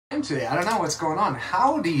behind today. I don't know what's going on.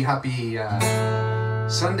 Howdy, happy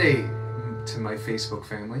Sunday to my Facebook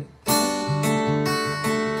family.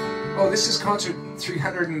 Oh, this is concert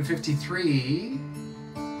 353.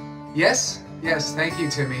 Yes, thank you,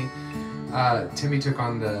 Timmy. Timmy took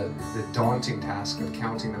on the daunting task of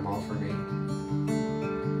counting them all for me.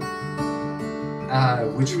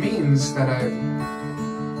 Which means that I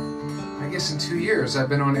guess in 2 years I've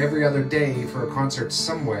been on every other day for a concert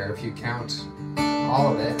somewhere, if you count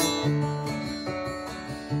all of it.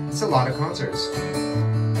 It's a lot of concerts.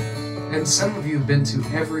 And some of you have been to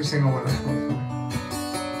every single one of them.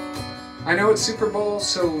 I know it's Super Bowl,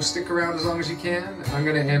 so stick around as long as you can. I'm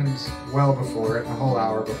going to end well before it, a whole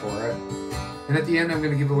hour before it. And at the end I'm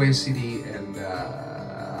going to give away a CD and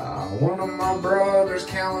one of my brother's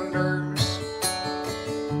calendars.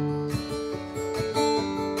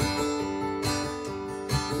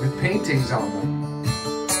 With paintings on them.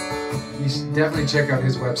 You should definitely check out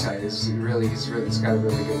his website. He's got a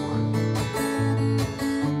really good one.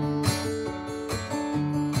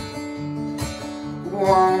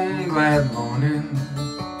 One glad morning,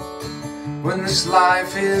 when this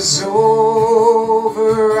life is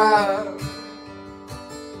over,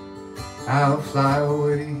 I'll fly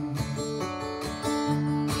away.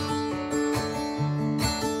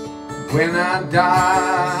 When I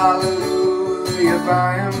die, hallelujah,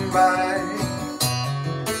 by and by,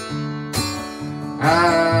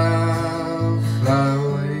 I'll fly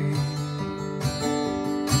away.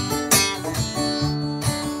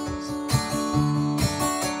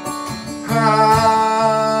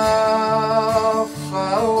 I'll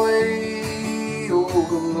fly away, oh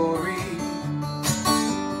glory.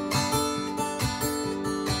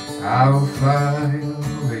 I'll fly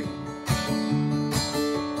away.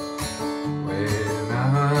 When I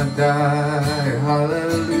die,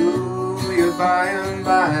 hallelujah, by and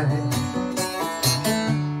by,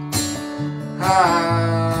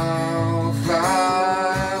 I'll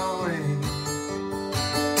fly away.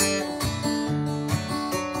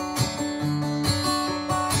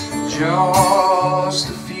 Just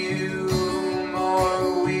a few more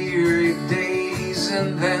weary days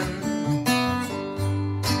and then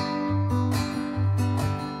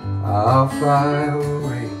I'll fly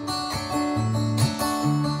away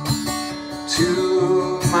to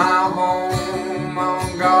my home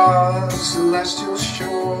on God's celestial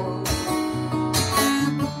shore.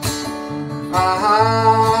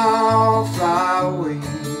 I'll fly away.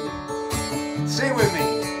 Say it with me.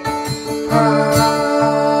 I'll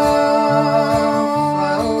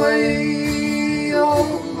fly away, oh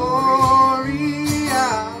glory.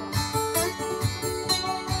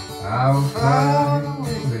 I'll fly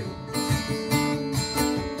away.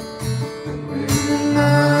 When I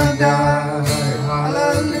die,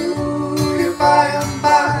 hallelujah, by and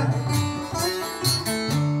by,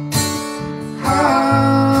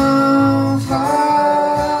 I'll fly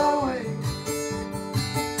away.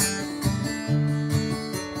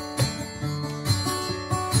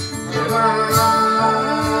 I'll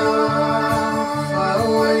fly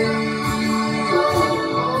away,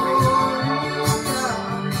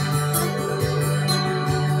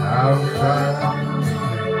 I'll fly.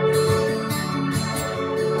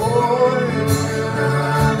 Oh, when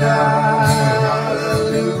I die,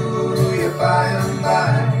 hallelujah, by and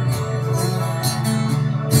by,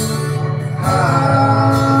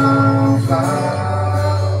 I'll fly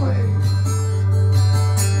away.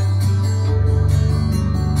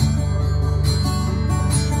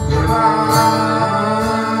 I'll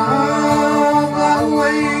fly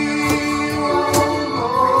away, oh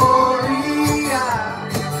glory.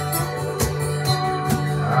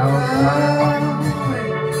 I'll fly away.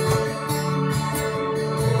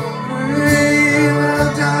 When I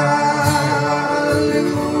die,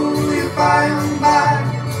 hallelujah, by and by,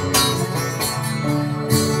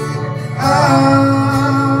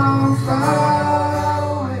 I'll fly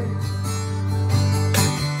away.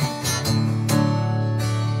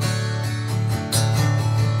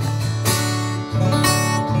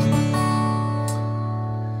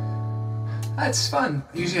 That's fun.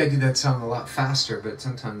 Usually I do that song a lot faster, but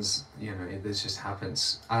sometimes, you know, this just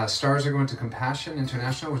happens. Stars are going to Compassion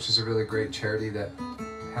International, which is a really great charity that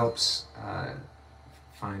helps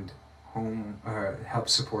find home,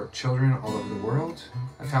 helps support children all over the world.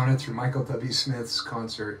 I found it through Michael W. Smith's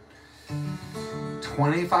concert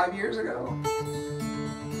 25 years ago.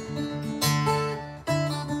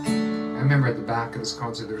 I remember at the back of this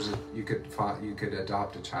concert there was you could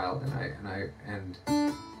adopt a child, and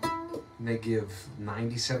they give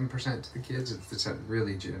 97% to the kids. It's a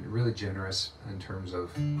really generous in terms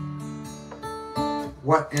of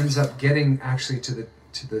what ends up getting actually to the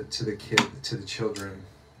children.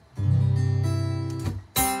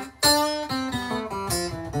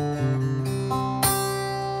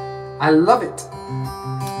 I love it.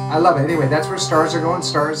 I love it. Anyway, that's where stars are going.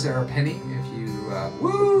 Stars are a penny. If you,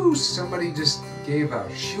 woo, somebody just gave a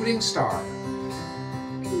shooting star.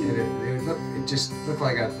 It just looked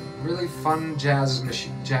like a really fun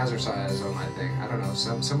jazzercise on my thing. I don't know.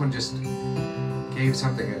 Someone just gave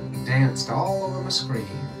something and danced all over my screen.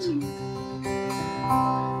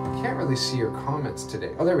 I can't really see your comments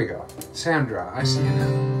today. Oh, there we go. Sandra, I see you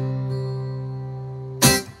now.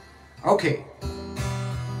 Okay.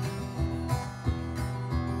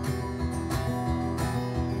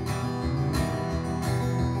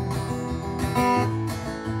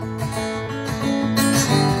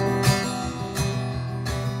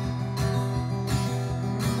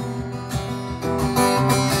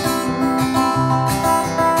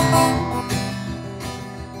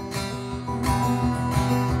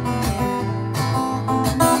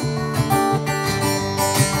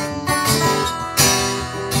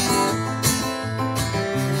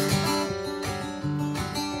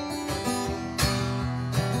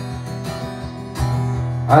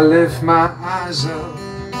 I lift my eyes up.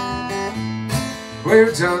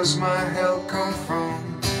 Where does my help come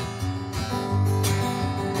from?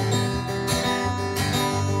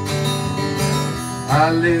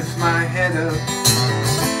 I lift my head up.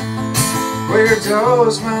 Where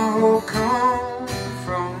does my hope come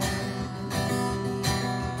from?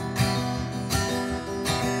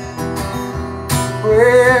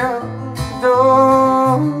 Where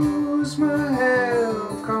does my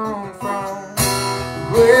help come from?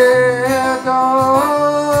 Where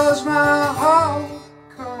does my hope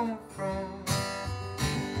come from?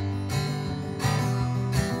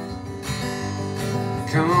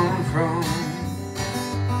 Come from?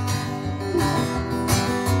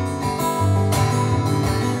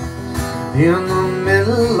 In the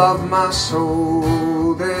middle of my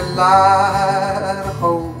soul there lied a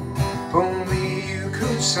hope only you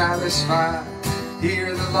could satisfy.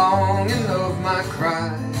 Hear the longing of my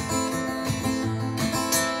cry.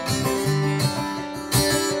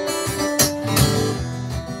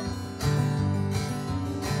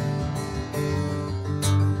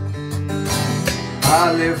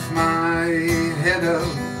 I lift my head up.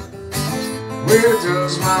 Where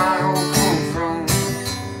does my hope come from?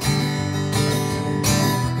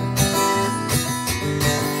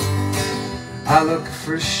 I look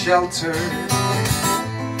for shelter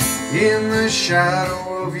in the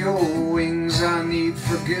shadow of your wings. I need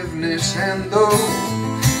forgiveness and the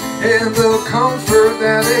comfort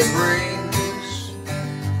that it brings.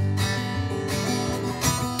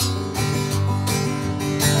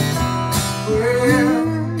 Where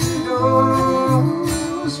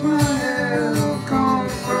does my help come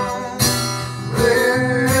from?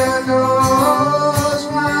 Where does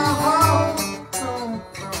my hope come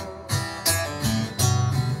from?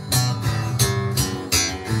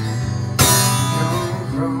 Come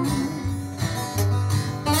from?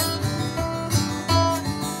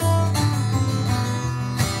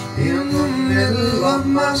 In the middle of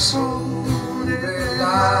my soul there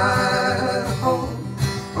lied hope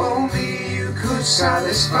only could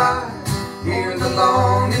satisfy. Hear the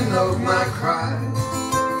longing of my cry.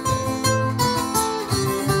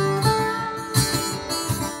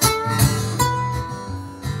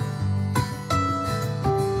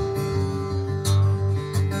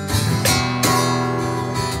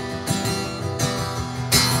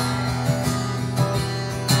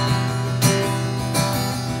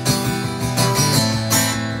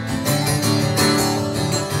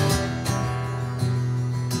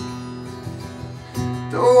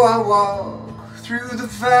 Though I walk through the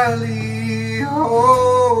valley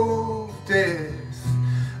of death,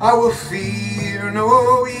 I will fear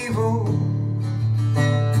no evil.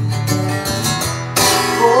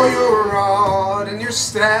 For your rod and your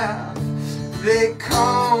staff, they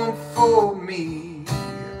comfort me.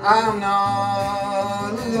 I'm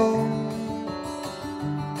not alone.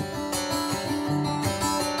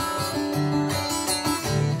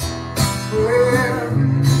 Where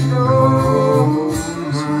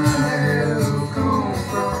does my help come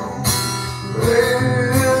from?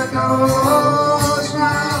 Where does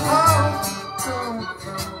my hope come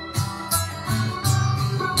from?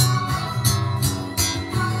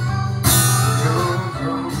 Come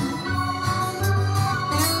from?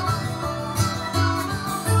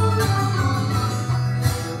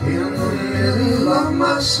 In the middle of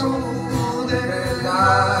my soul there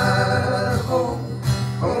lied hope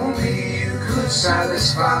only you could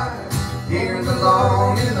satisfy. Hear the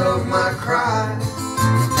longing of my cry.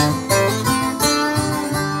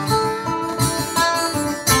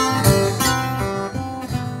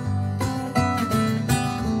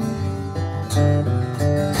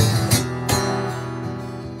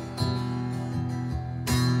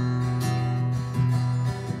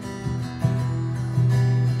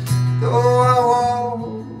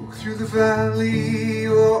 the valley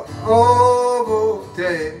of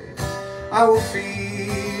death, I will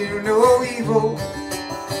fear no evil.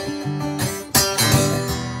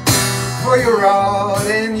 For your rod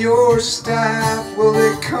and your staff, will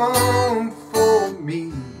they comfort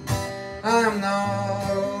me? I am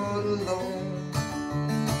not alone.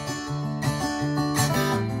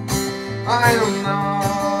 I am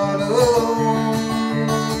not alone.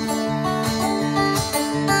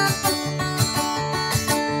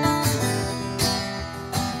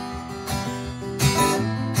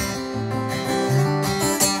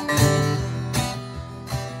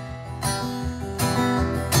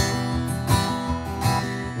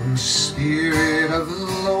 When the Spirit of the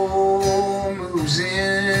Lord moves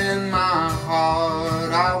in my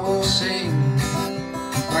heart, I will sing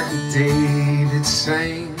like David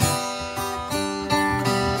sang.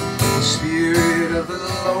 The Spirit of the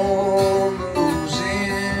Lord moves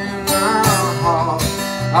in my heart,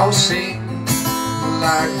 I will sing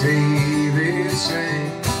like David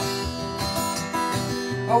sang.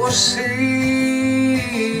 I will sing,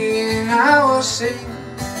 I will sing,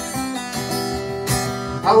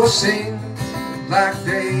 I will sing like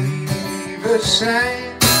David sang.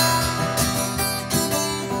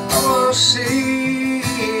 I will sing,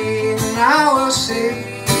 I will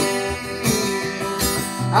sing,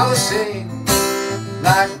 I will sing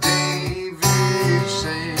like David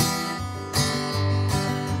sang.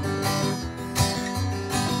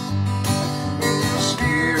 The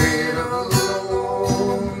Spirit of the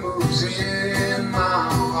Lord moves in my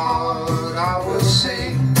heart, I will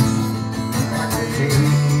sing like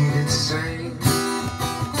David sang.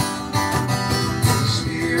 The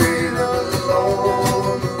Spirit of the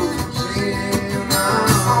Lord moves in my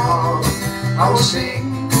heart, I will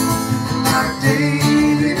sing like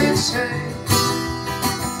David sang.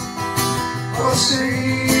 I will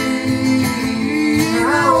sing, I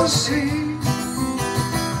will sing,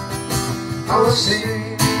 I will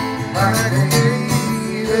sing like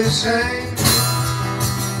David sang.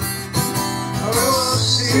 I will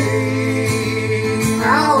sing, I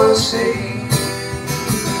will sing,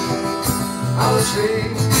 I will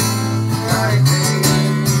sing like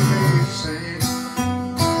David sang.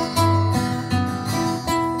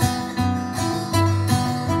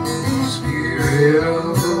 The Spirit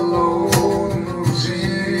of the Lord moves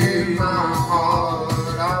in my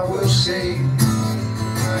heart, I will sing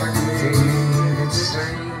like David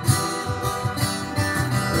sang.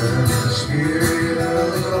 The Spirit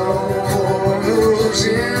of the Lord moves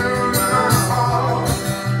in my heart,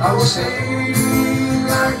 I will sing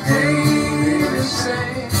like David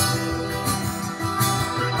sang.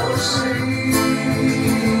 I will sing,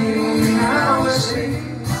 I will sing,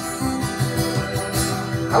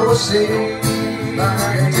 I will sing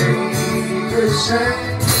like David sang.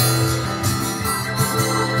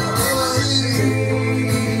 I will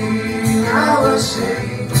sing, I will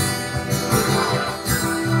sing,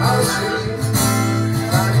 I will sing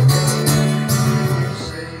like David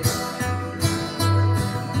sang.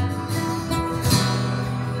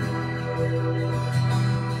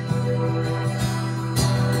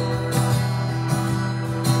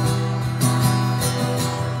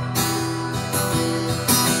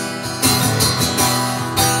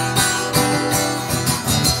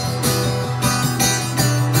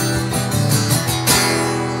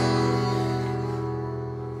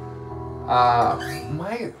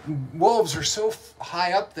 My wolves are so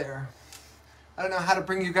high up there. I don't know how to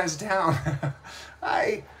bring you guys down.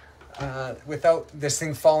 Without this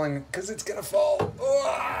thing falling, because it's gonna fall.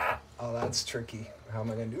 Oh, that's tricky. How am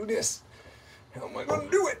I gonna do this? How am I gonna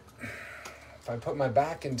do it? If I put my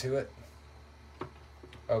back into it.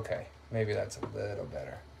 Okay, maybe that's a little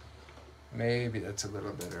better. Maybe that's a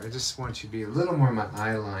little better. I just want you to be a little more in my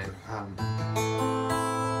eye line.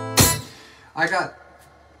 I got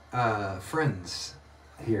friends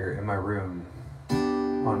here in my room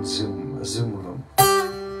on Zoom, a Zoom room.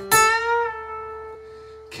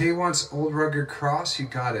 Kay wants Old Rugged Cross. You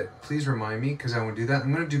got it. Please remind me, because I want to do that.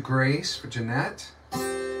 I'm going to do Grace for Jeanette.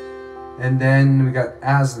 And then we got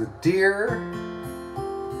As the Deer.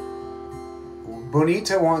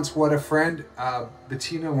 Bonita wants What a Friend.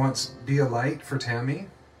 Bettina wants Be a Light for Tammy.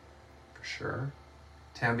 For sure.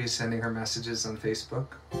 Tammy's sending her messages on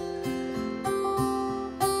Facebook.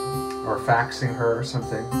 Or faxing her or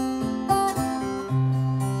something.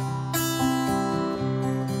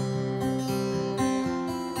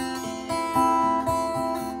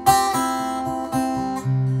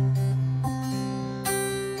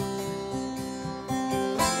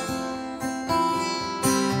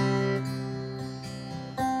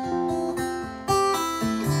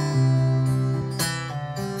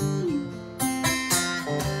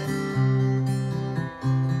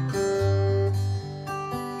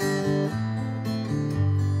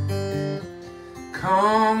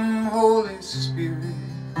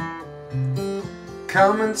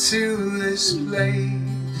 come into this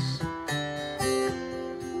place.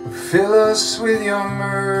 Fill us with your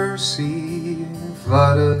mercy,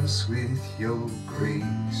 flood us with your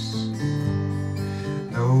grace.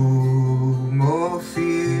 No more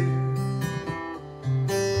fear,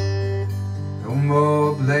 no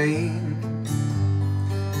more blame,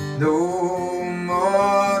 no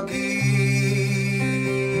more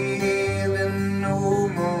guilt, and no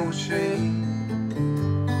more shame.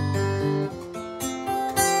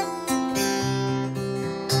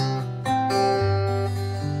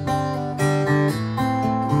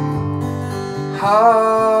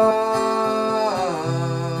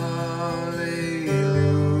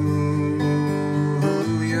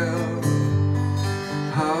 Hallelujah,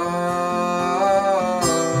 hallelujah.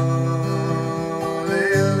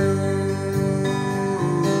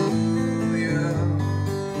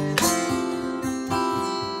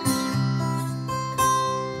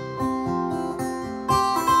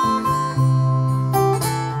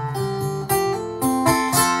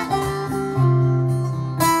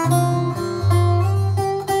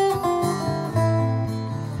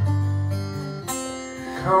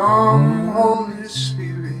 Come, Holy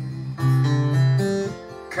Spirit,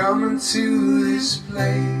 come into this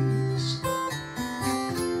place.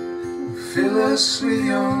 Fill us with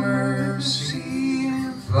your mercy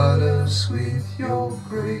and flood us with your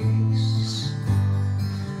grace.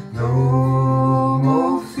 No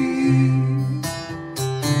more fear,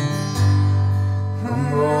 no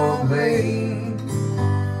more blame,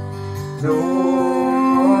 no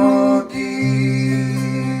more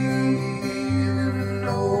guilt,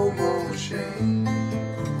 no more shame.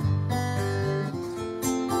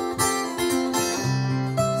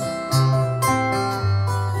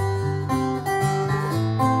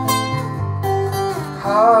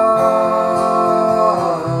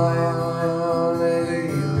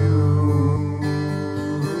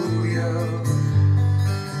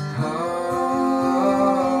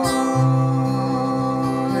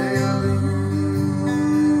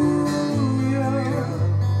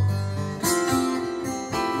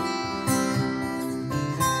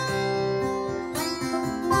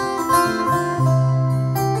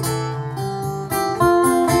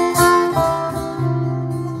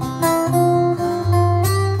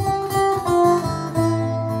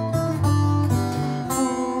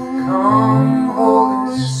 Come,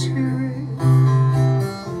 Holy Spirit,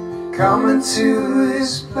 come into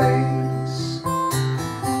this place.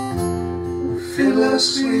 Fill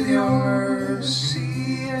us with your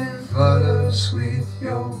mercy and flood us with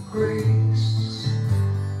your grace.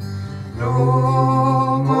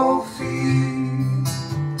 No more fear,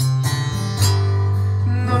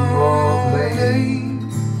 no more blame,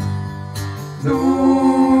 no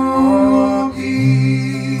more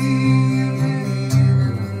guilt,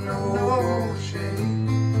 no more shame.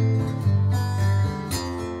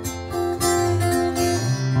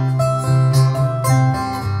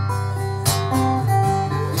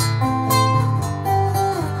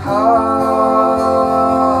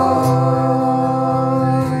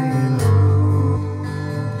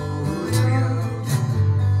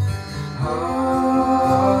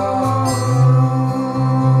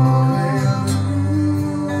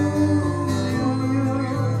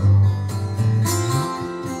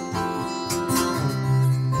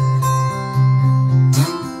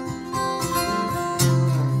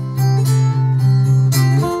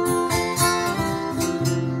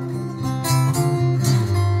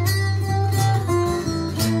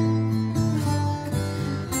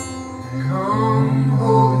 Come,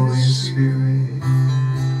 Holy Spirit,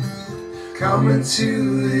 come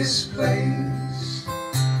into this place.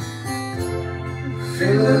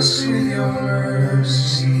 Fill us with your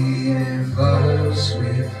mercy and flood us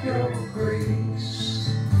with your grace.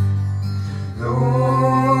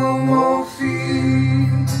 No more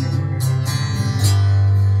fear,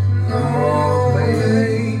 no more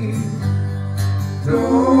blame, no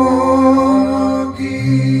more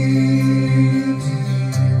guilt,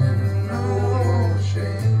 no more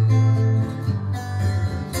shame.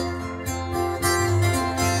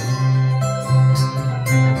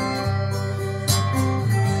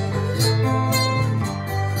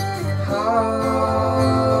 Hallelujah.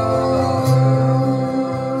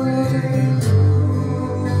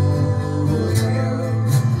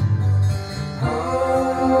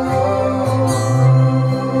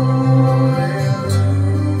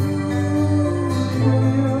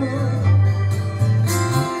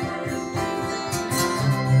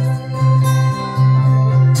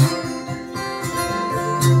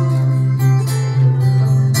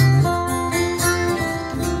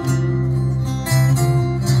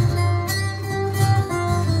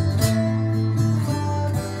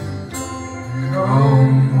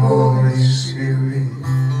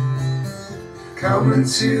 Come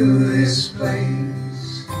into this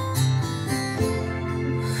place,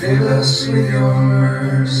 fill us with your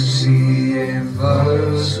mercy and flood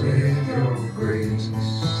us with your grace.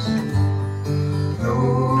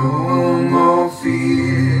 No more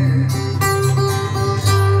fear,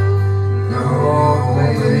 no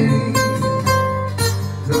pain,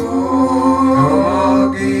 no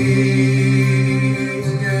more grief,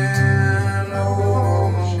 and no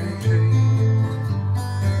more shame.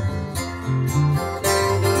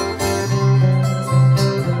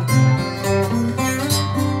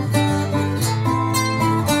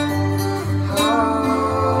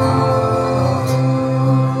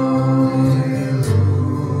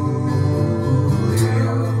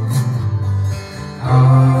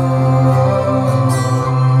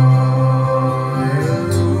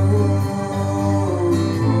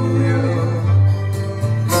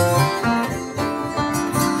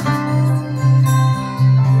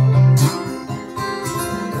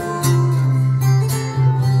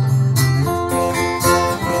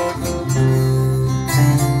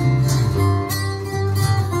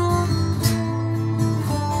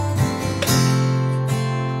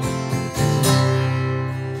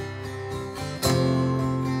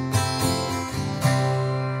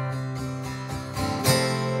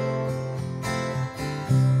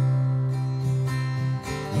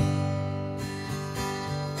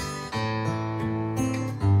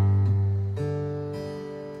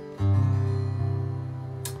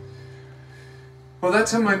 Well,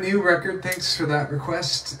 that's on my new record. Thanks for that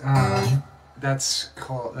request. That's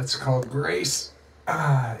called Grace,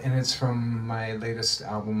 and it's from my latest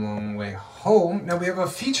album, Long Way Home. Now we have a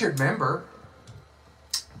featured member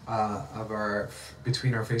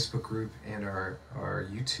between our Facebook group and our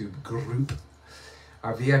YouTube group,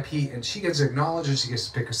 our VIP, and she gets acknowledged, and she gets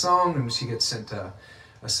to pick a song, and she gets sent a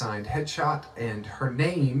signed headshot, and her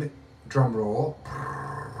name, drum roll,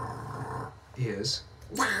 is.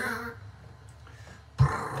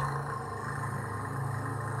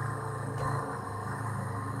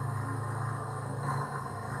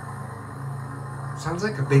 Sounds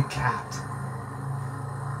like a big cat.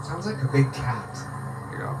 Sounds like a big cat.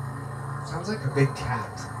 Here you go. Sounds like a big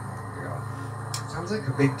cat. Here you go. Sounds like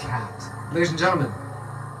a big cat. Ladies and gentlemen,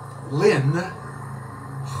 Lynn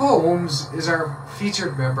Holmes is our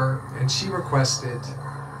featured member, and she requested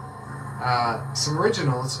some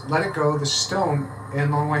originals, Let It Go, The Stone,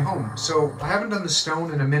 and Long Way Home. So I haven't done The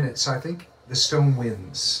Stone in a minute, so I think The Stone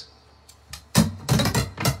wins.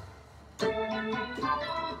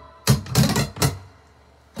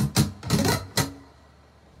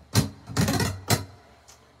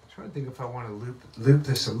 I think if I want to loop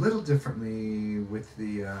this a little differently with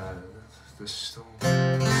the Stone.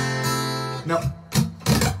 No.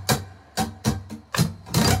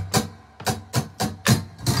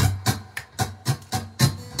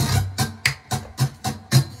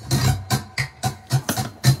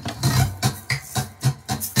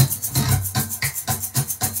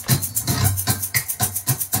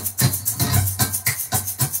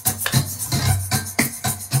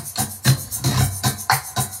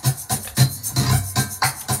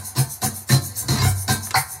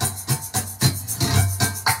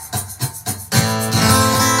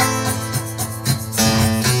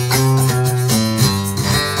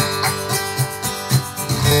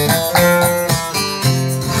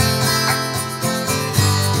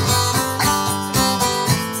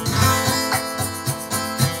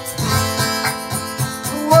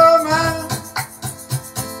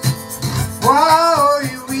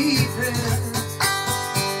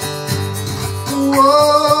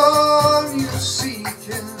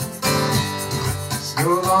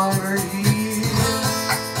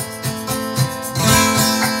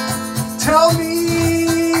 Tell me,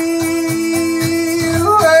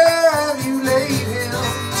 where have you laid him,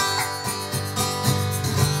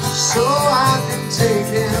 so I can take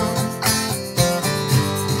him,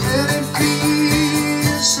 and it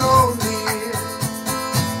feels so near.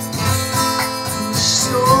 The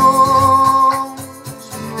storms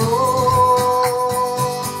roll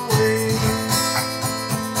away,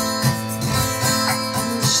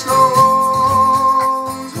 the storms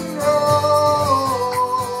roll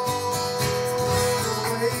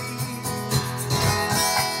away.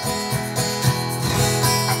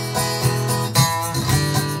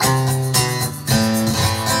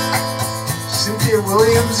 Cynthia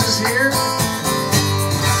Williams is here.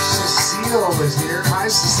 Cecile is here. Hi,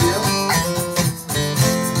 Cecile.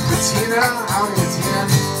 Bettina, howdy, Bettina.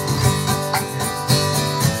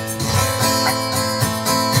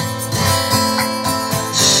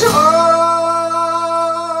 So,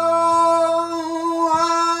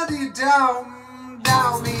 why do you doubt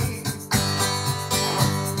me?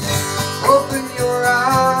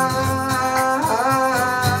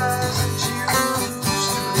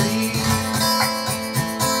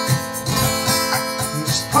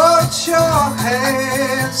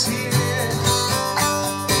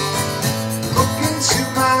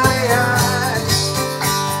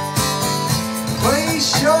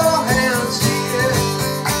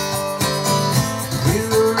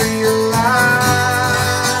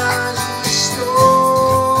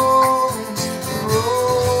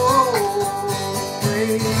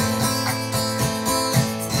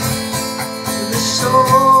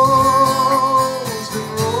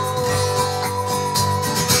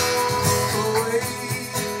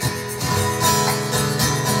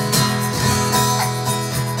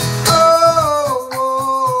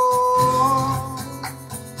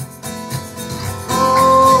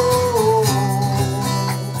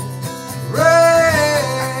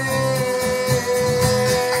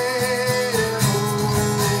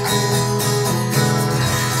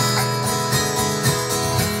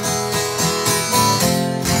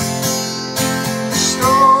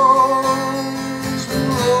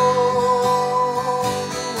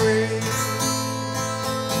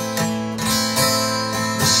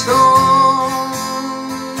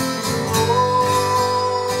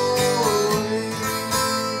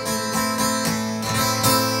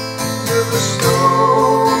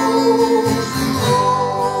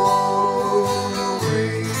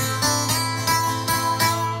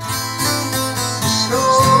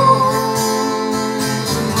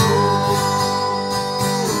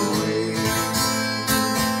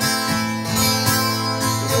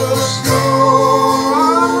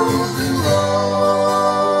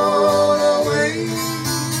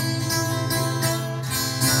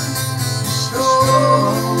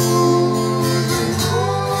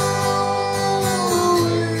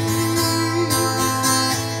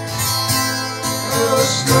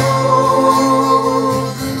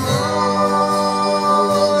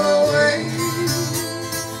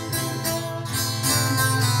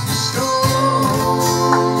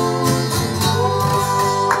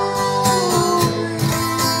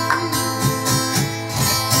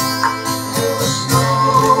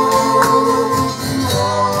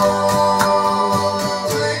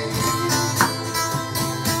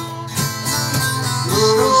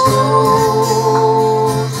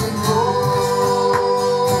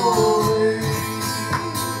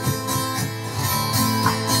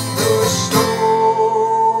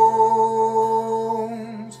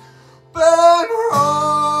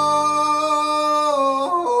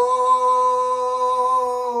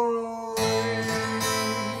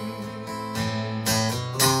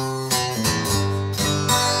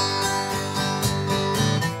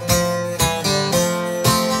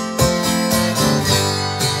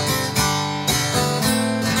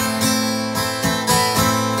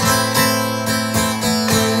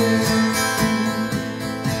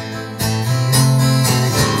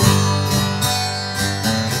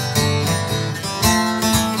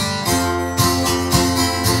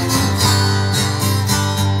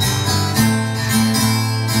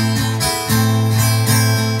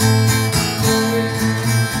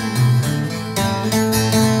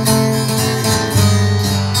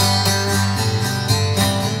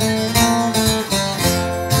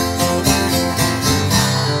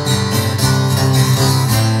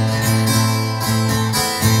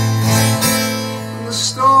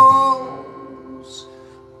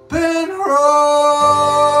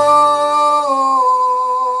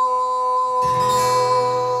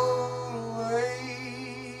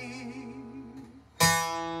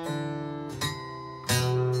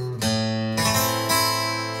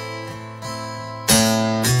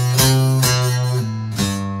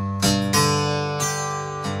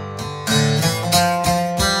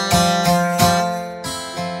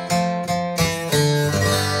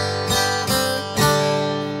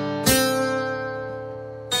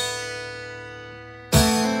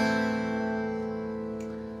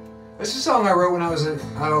 song I wrote when I was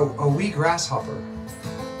a wee grasshopper.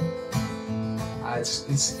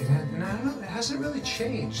 It hasn't really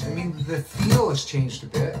changed. I mean, the feel has changed a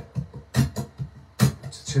bit.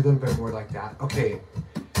 It's a little bit more like that. Okay,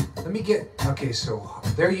 okay, so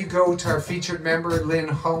there you go to our featured member, Lynn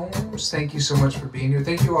Holmes. Thank you so much for being here.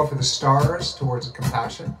 Thank you all for the stars towards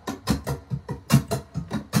compassion. Well,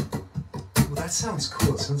 that sounds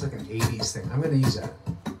cool. It sounds like an 80s thing. I'm going to use that.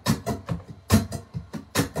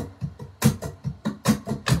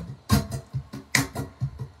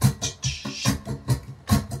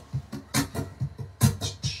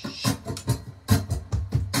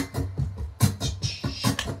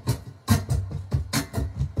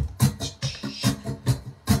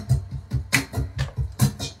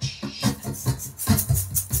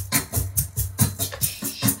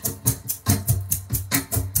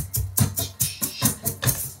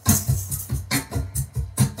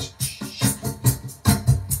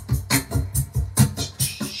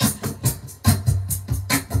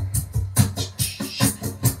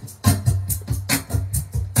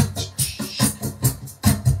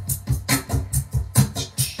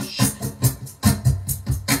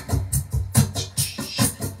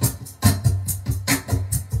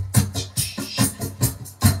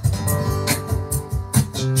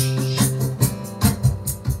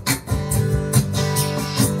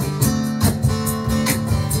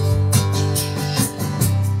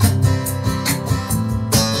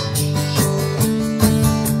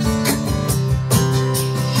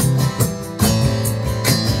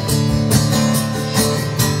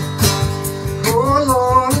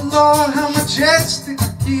 Majestic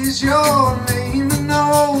is your name in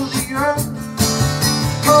all the earth.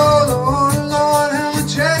 Oh Lord, Lord, how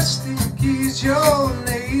majestic is your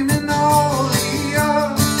name in all the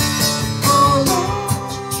earth. Oh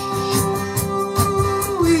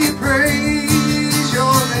Lord, we praise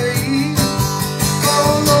your name.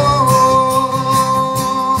 Oh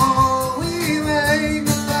Lord, we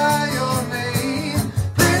magnify your name.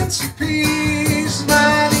 Prince of Peace,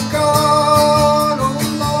 mighty God, oh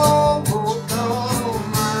Lord.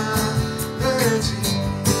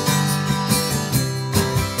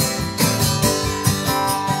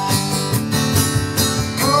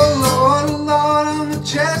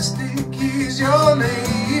 Majestic is your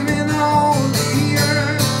name in all the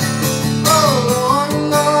earth. Oh Lord,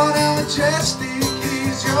 Lord, how majestic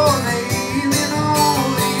is your name in all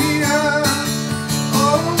the earth.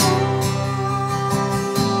 Oh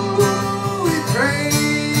Lord, we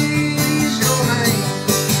praise your name.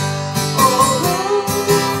 Oh Lord,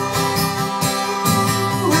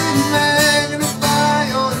 we magnify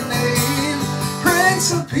your name.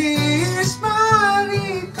 Prince of Peace,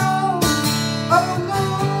 mighty God. Oh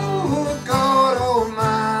Lord God Almighty.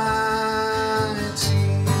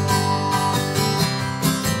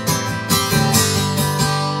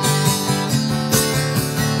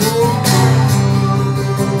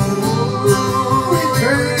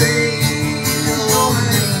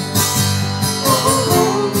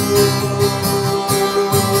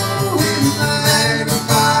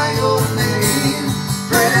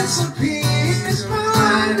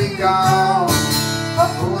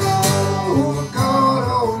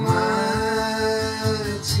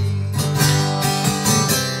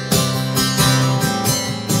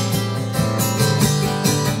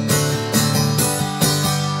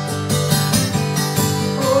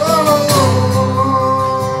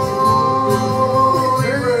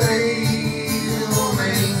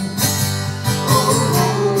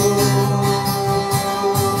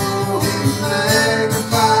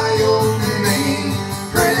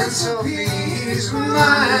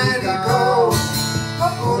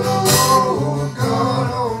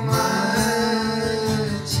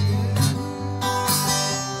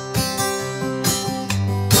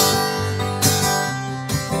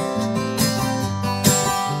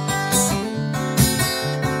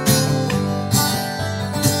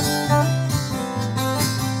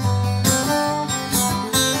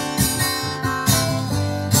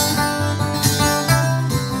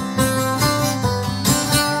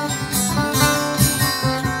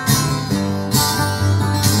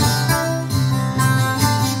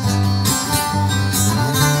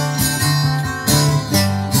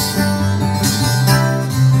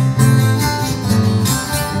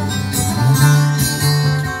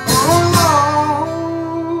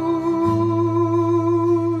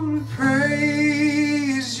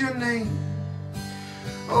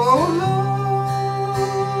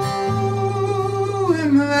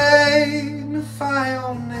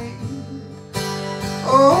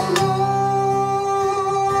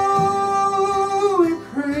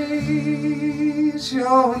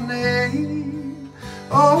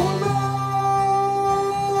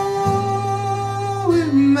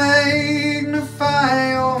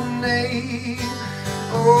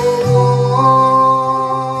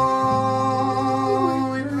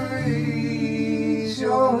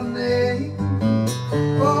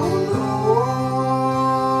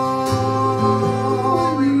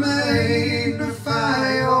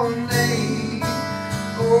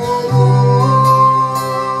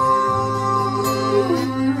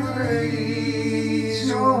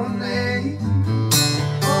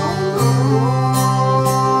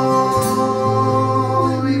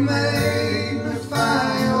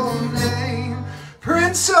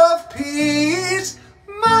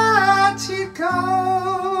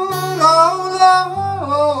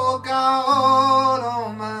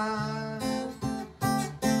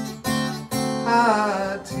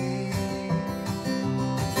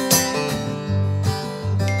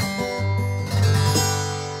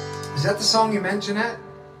 the song you meant, Jeanette?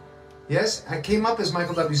 Yes? I came up as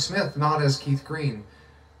Michael W. Smith, not as Keith Greene.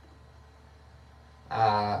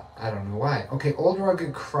 I don't know why. Okay, Old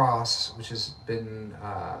Rugged Cross, which has been...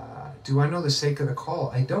 Do I know The Sake of the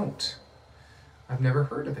Call? I don't. I've never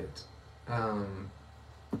heard of it. I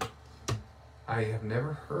have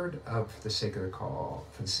never heard of The Sake of the Call.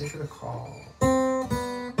 For the Sake of the Call.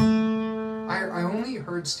 I only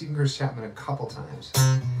heard Stephen Curtis Chapman a couple times.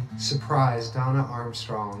 Surprise, Donna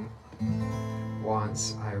Armstrong.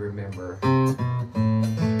 Once, I remember.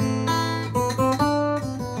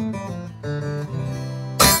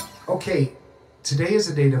 Okay, today is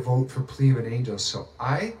the day to vote for Plea of an Angel, so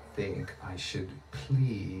I think I should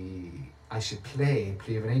play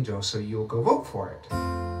Plea of an Angel, so you'll go vote for it.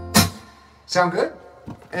 Sound good?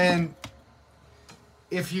 And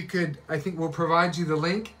if you could, I think we'll provide you the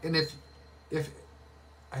link, and if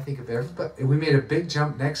everybody, we made a big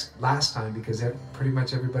jump last time because pretty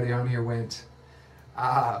much everybody on here went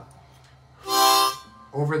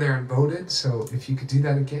over there and voted, so if you could do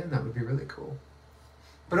that again, that would be really cool.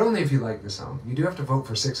 But only if you like the song. You do have to vote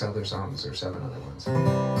for 6 other songs or 7 other ones.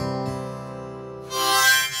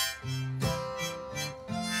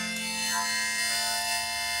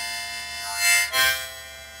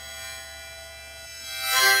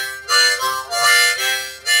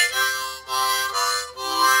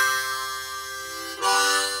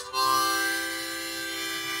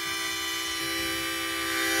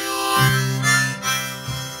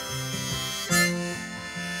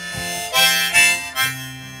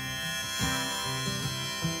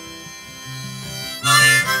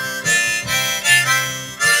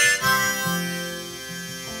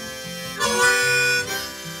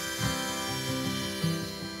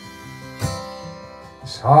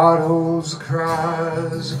 This heart holds the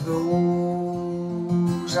cries of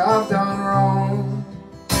those I've done wrong.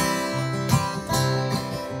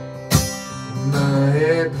 My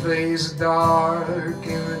head plays the dark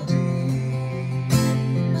in the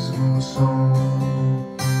dismal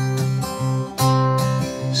song.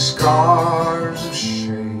 Scars of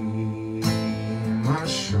shame, my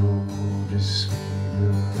shoulders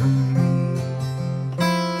feel me.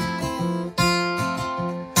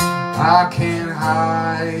 I can't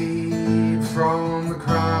hide from the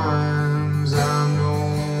crimes I know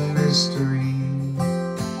mystery.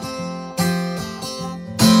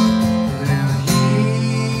 Then hear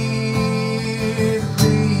the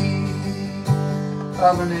plea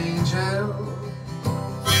of an angel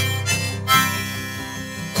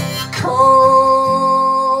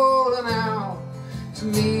calling out to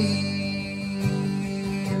me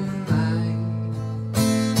in the night.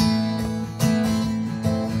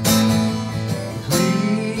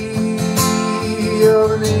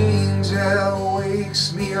 Of an angel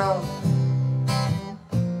wakes me up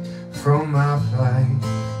from my plight. I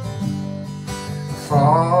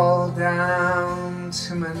fall down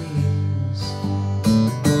to my knees.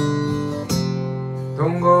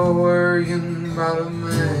 Don't go worrying about a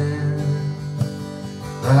man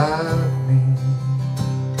like me.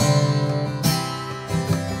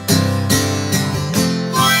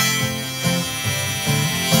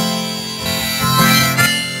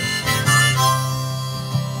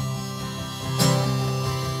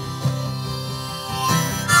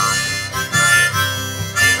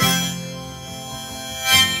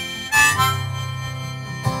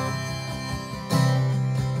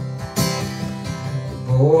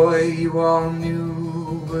 Boy, you all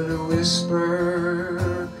knew, but a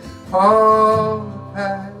whisper all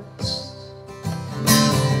past.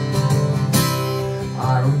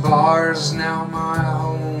 Iron bars now my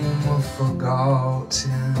home, a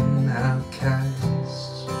forgotten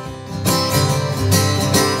outcast.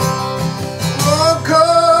 Oh,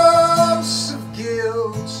 ghosts of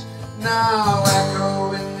guilt now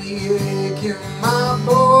echo in the ache in my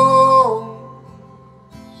bones.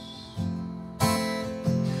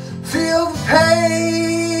 Feel the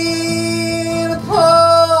pain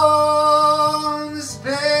upon this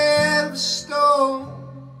bed of stone.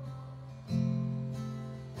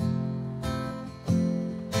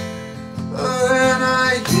 And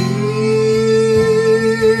I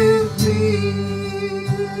hear the plea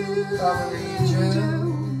of an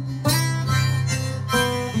angel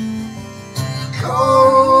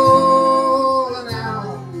calling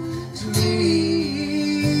out to me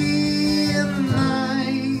in the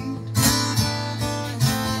night.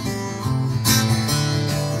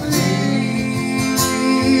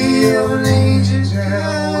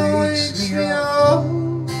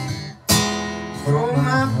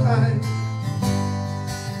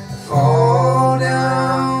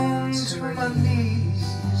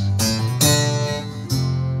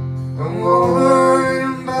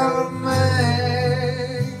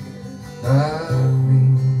 love me.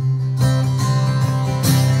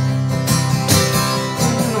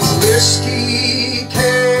 Whiskey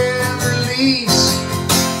can release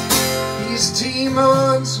these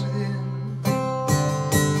demons within.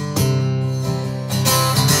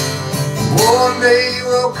 One day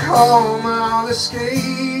will come, I'll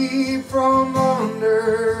escape from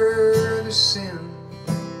under the sin.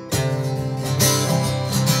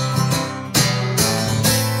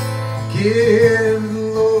 Give the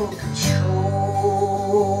Lord control,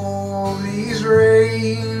 these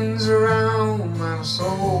reins around my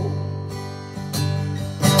soul.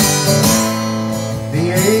 The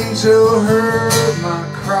angel heard my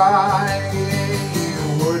cry,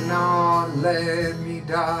 would not let me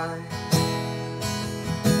die.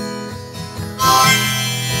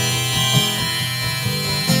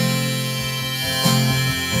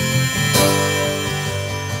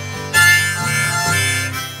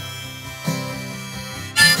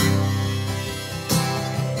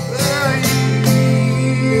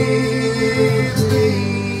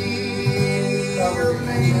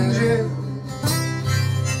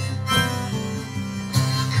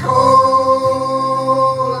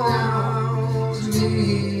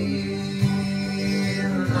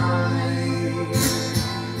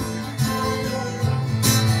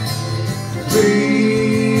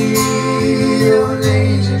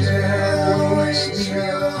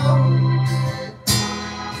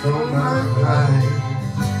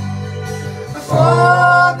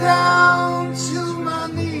 Fall down to my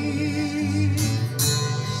knees.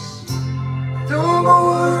 Don't go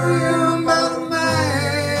worrying about a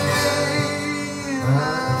man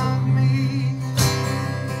like me.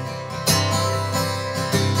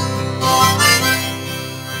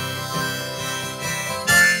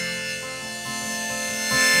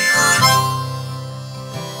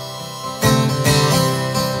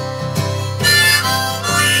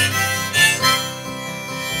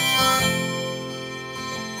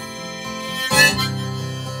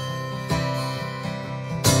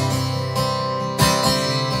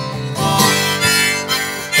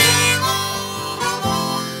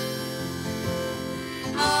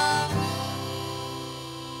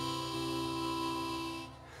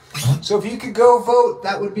 So if you could go vote,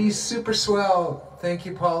 that would be super swell. Thank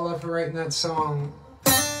you, Paula, for writing that song.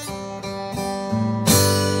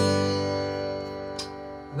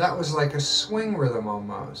 That was like a swing rhythm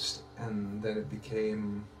almost, and then it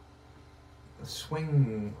became a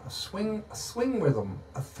swing rhythm.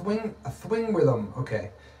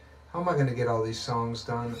 Okay, how am I gonna get all these songs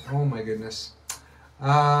done? Oh my goodness.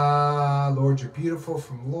 Lord, You're Beautiful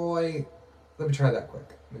from Loy. Let me try that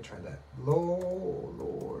quick. Let me try that.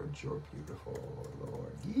 Lord, You're Beautiful,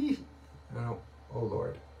 Lord. Yee. No, oh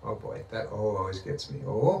Lord. Oh boy, that oh always gets me.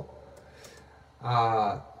 Oh.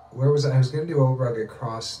 Where was I? I was going to do O Rugged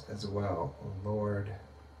Cross as well. Oh Lord,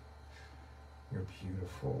 You're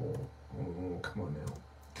Beautiful. Oh, come on now.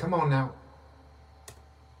 Come on now.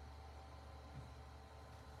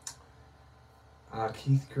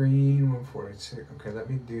 Keith Greene, 146. Okay, let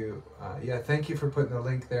me do, yeah, thank you for putting the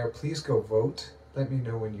link there. Please go vote. Let me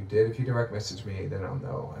know when you did. If you direct message me, then I'll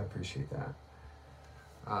know. I appreciate that.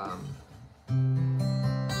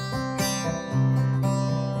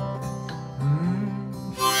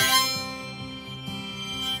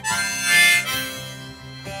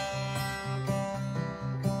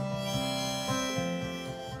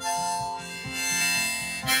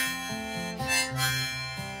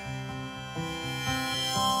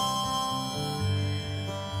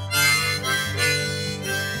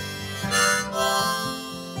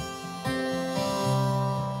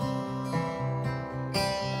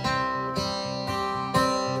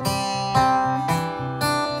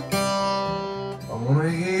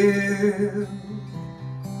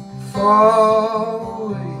 Far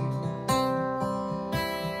away,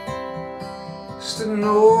 just an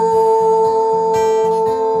old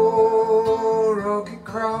rugged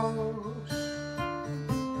cross.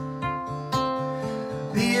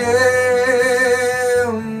 The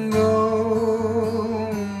emblem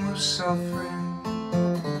of suffering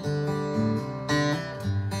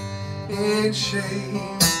and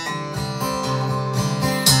shame.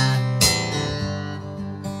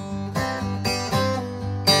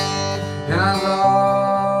 And I love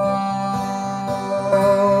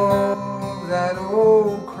that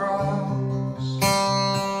old cross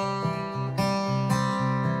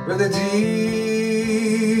where the dearest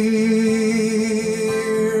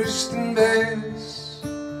and best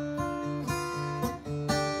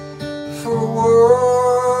for a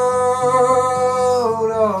world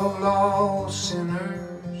of lost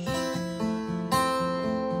sinners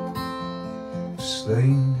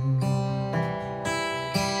slain.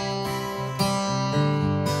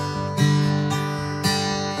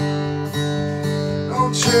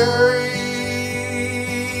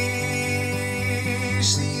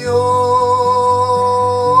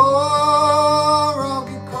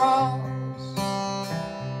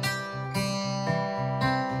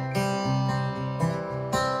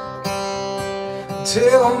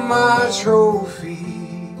 till my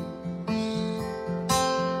trophies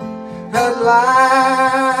at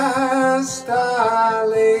last I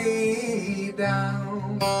lay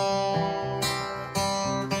down.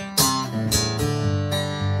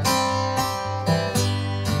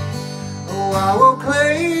 Oh, I will claim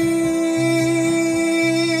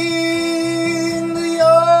the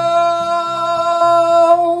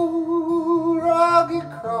old rugged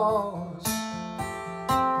cross.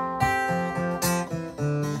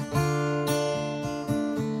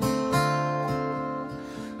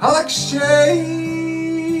 I'll exchange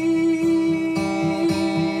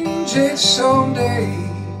it someday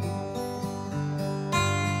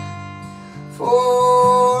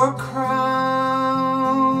for a crown.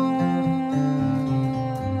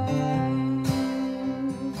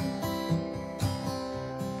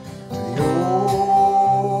 To the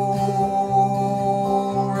old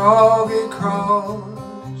rugged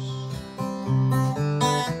cross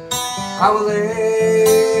I will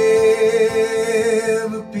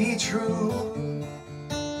ever be true.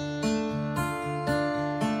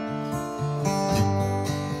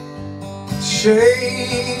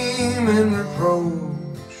 Shame and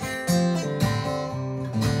reproach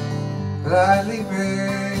lightly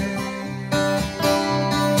bear.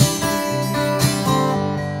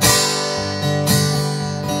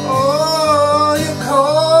 Oh, you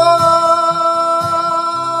call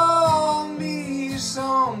me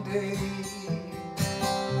someday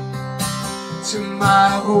to my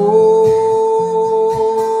home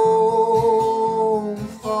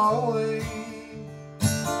far away.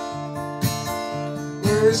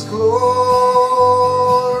 There's glory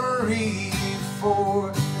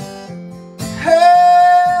for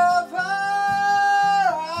ever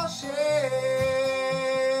I'll share.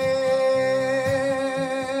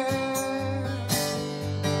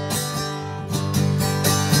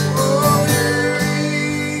 Oh, there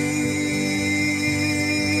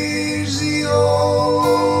is the old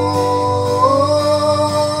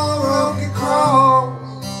rugged cross.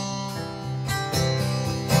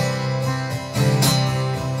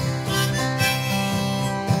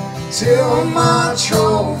 Till my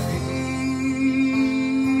trophies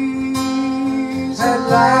at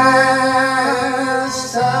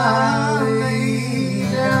last I lay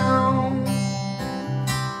down.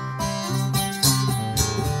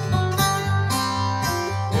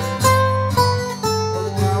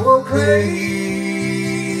 Oh, I will claim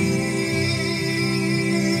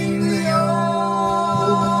the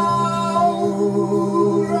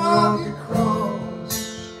old rugged cross.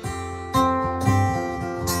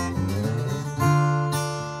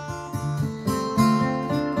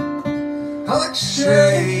 I'll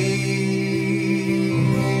exchange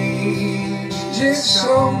it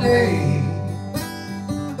someday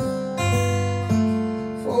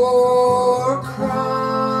for a crown.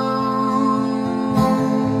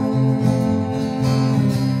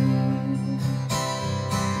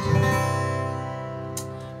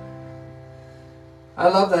 I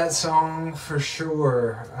love that song for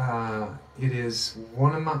sure. It is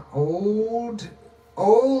one of my all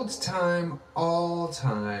time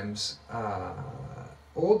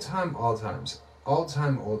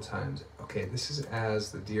Okay, this is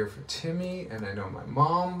As the Deer for Timmy, and I know my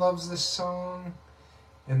mom loves this song.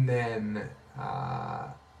 And then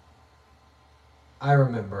I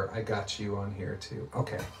remember I got you on here too.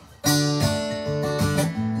 Okay.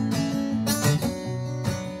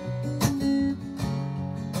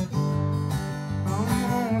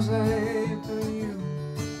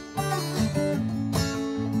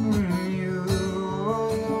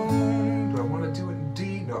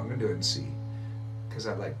 Do it in C, because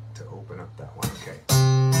I like to open up that one. Okay.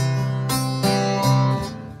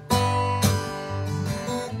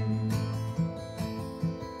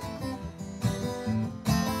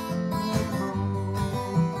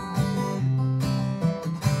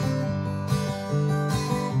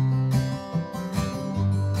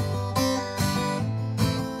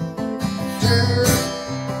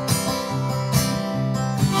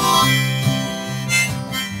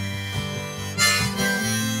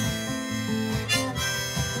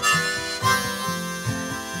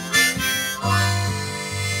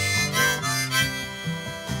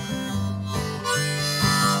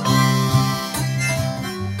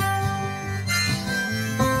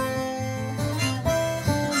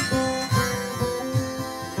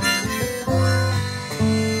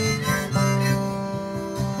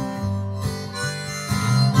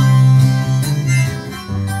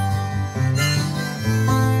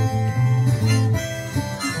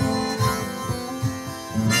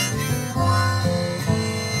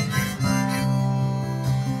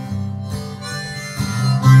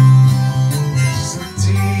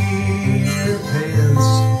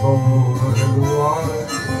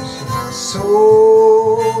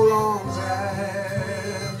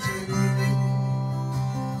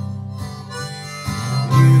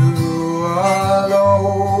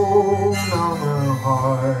 alone on my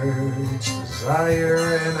heart's desire,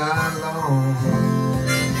 and I long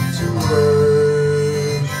to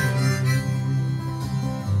worship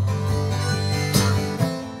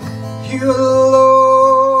you. You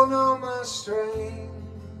alone are my strength,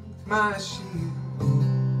 my shield.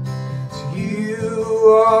 To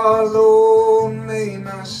you alone may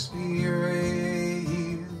my spirit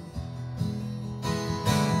yield.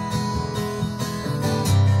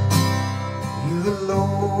 You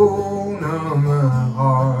alone are my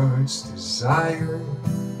heart's desire,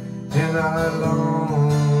 and I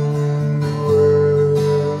long to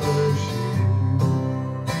worship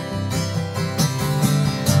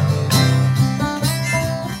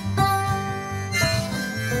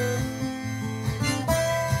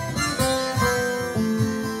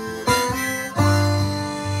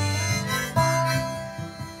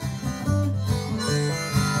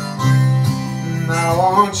I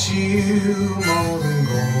want you more than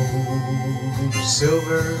gold or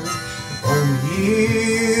silver, only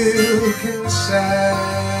you can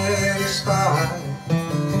satisfy.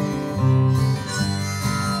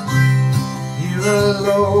 You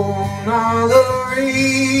alone are the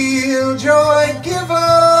real joy giver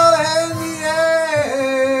and the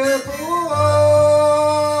apple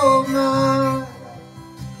of my eye.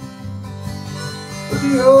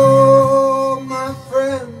 You're my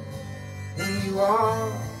friend, and you are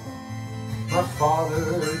my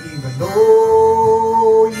Father, even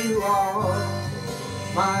though you are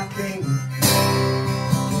my King.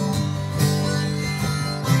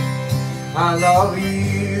 I love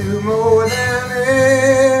you more than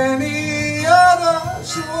any other,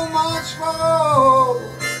 so much more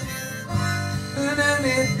than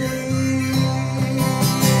anything.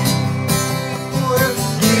 With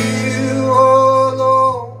you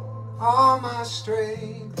alone are my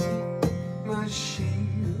strength, my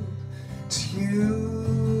shield. To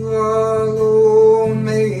you alone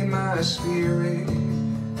may my spirit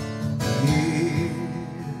yield.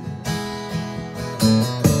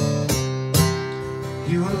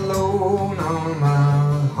 You alone are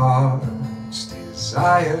my heart's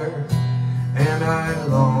desire, and I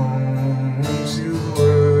long to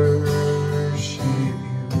worship you.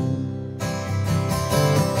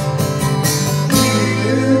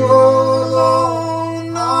 You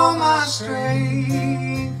alone are my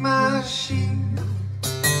strength, my shield.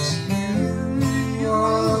 To you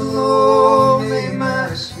alone may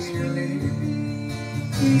my spirit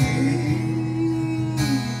yield.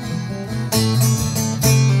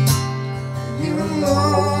 You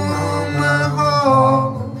alone are my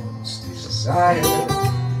heart's desire,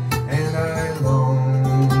 and I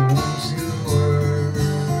long to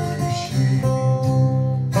worship you.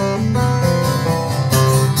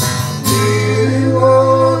 You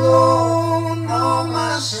alone are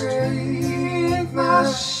my strength,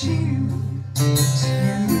 my shield. To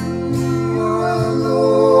you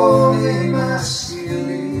alone may my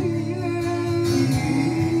spirit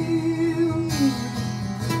yield.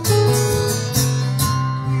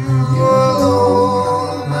 You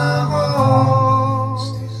alone my heart's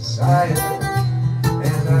desire,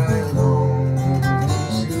 and I long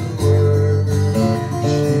to worship you.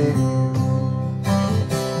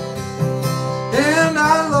 And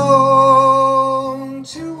I long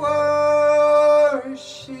to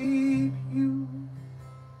worship you.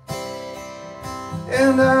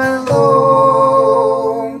 And I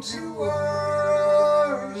long to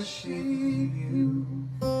worship you.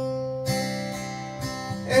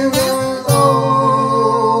 And I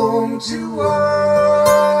long to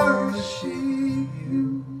worship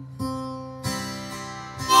you.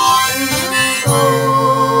 And I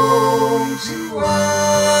long to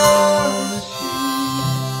worship you.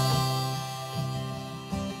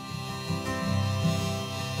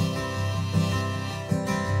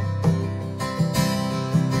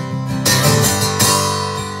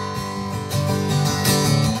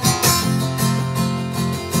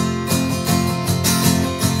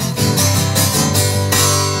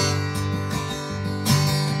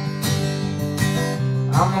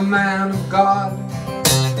 I'm a man of God, a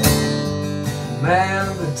man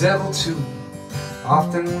of the devil too.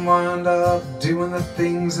 Often wind up doing the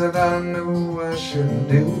things that I know I shouldn't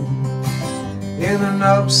do. In an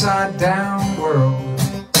upside down world,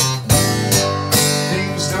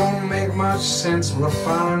 things don't make much sense. Well, I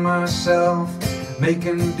find myself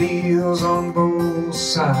making deals on both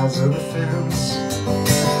sides of the fence.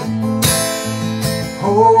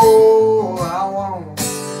 Oh, I want,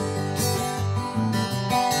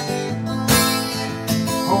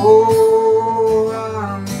 oh,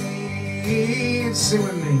 I need, sing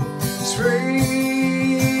with me, it's freedom.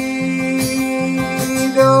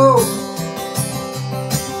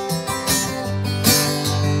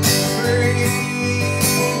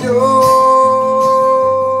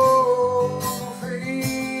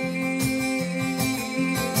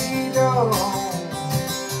 I'm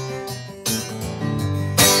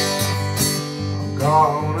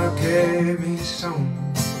gonna get me some.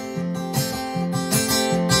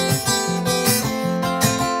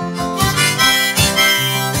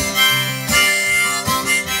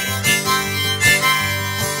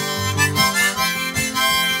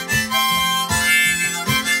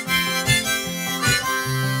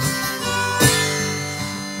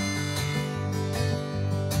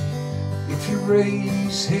 If you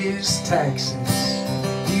raise his taxes,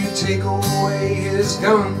 you take away his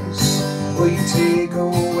guns, or you take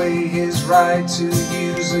away his right to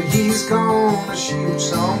use it, he's gonna shoot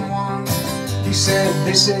someone. He said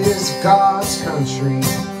this is God's country,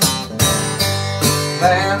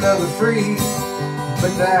 land of the free,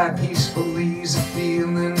 but that peaceful easy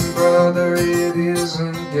feeling, brother, it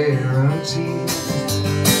isn't guaranteed.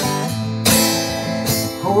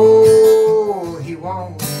 Oh, he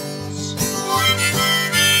won't.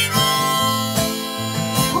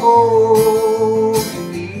 Oh, he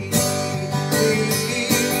needs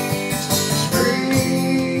freedom.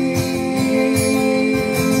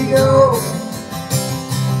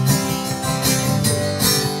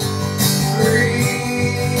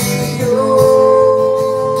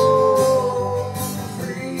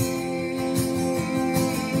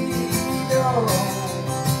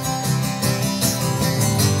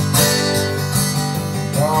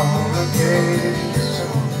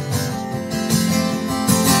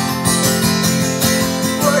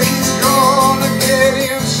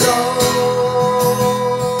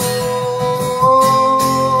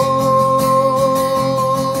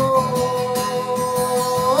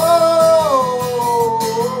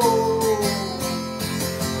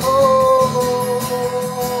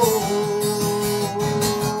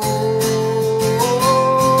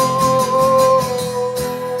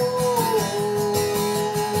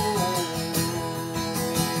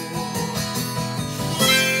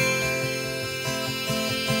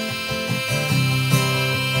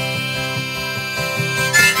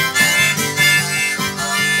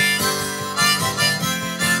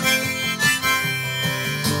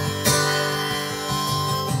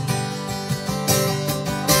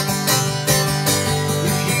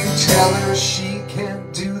 Tell her she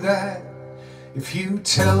can't do that. If you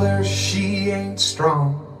tell her she ain't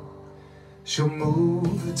strong, she'll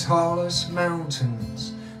move the tallest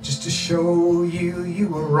mountains just to show you you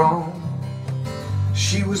were wrong.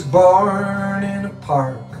 She was born in a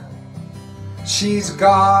park. She's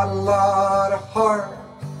got a lot of heart.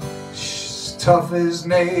 She's tough as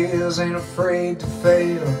nails, ain't afraid to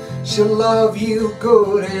fail. She'll love you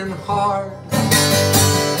good and hard.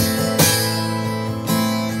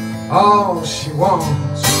 All she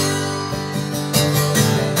wants,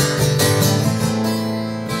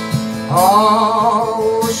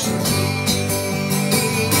 all she needs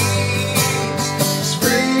is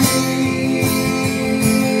freedom.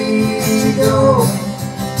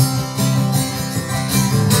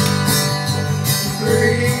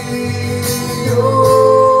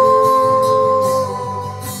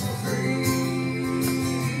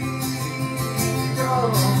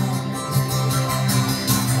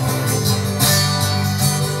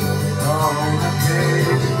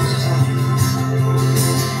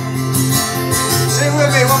 Sing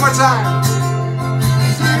with me one more time.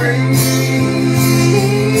 Freedom.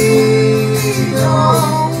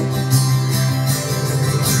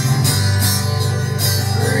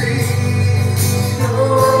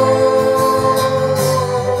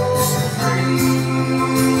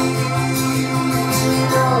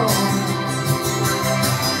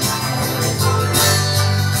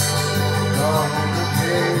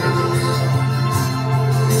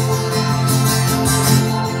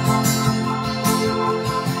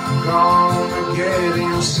 Gonna get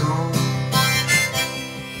him some.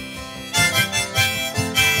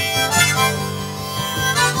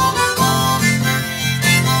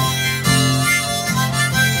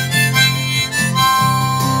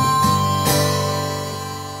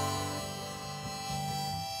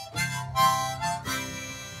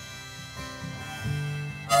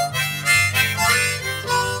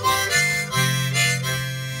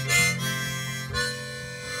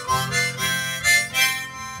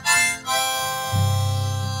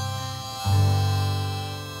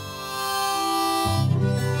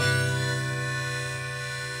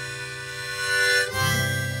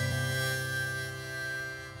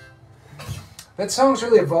 That song's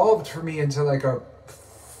really evolved for me into like a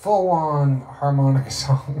full-on harmonica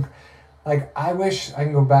song. Like, I wish I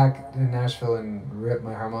can go back to Nashville and rip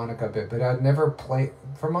my harmonica a bit, but I'd never play.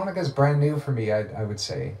 Harmonica's brand new for me, I would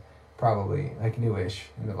say. Probably, like, newish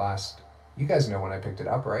in the last... You guys know when I picked it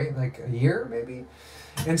up, right? Like, a year, maybe?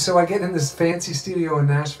 And so I get in this fancy studio in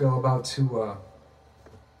Nashville about to,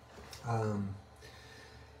 and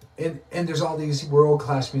there's all these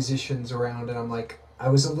world-class musicians around, and I'm like, I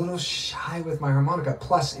was a little shy with my harmonica.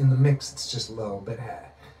 Plus, in the mix, it's just low.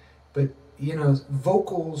 But you know,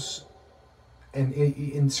 vocals, and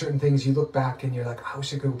in certain things, you look back and you're like, I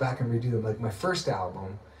wish I could go back and redo them. Like my first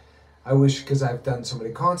album, I wish, because I've done so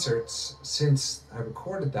many concerts since I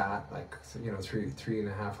recorded that, like, you know,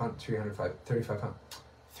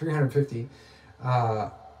 350.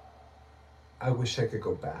 I wish I could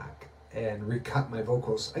go back and recut my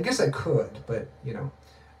vocals. I guess I could, but you know,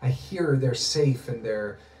 I hear they're safe and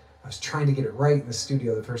I was trying to get it right in the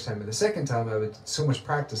studio the first time, and the second time I would so much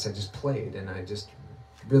practice. I just played and I just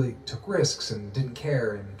really took risks and didn't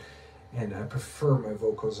care, and I prefer my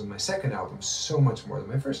vocals in my second album so much more than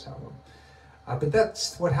my first album. But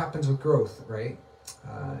that's what happens with growth, right?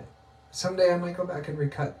 Someday I might go back and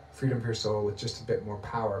recut Freedom for Your Soul with just a bit more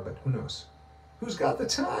power, but who knows? Who's got the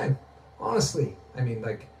time? Honestly. I mean,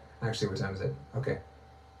 like, actually, what time is it? Okay.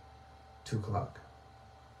 2 o'clock.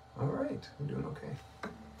 All right, we're doing okay.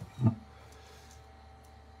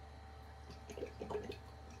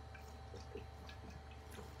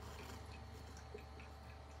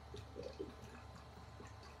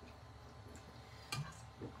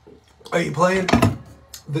 Are you playing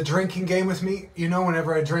the drinking game with me? You know,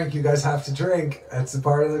 whenever I drink, you guys have to drink. That's a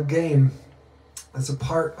part of the game. That's a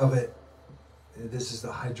part of it. This is the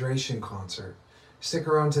hydration concert. Stick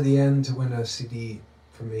around to the end to win a CD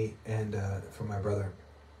from me and from my brother.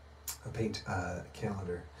 A paint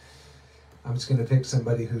calendar. I'm just going to pick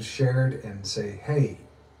somebody who's shared and say, hey,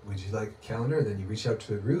 would you like a calendar? Then you reach out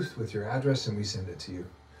to Ruth with your address and we send it to you.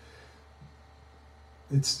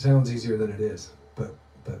 It sounds easier than it is, but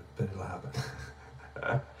it'll happen.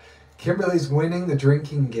 Kimberly's winning the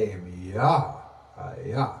drinking game. Yeah.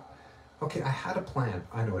 Okay, I had a plan.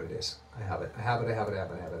 I know what it is. I have it.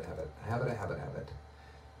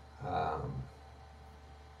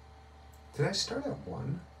 Did I start at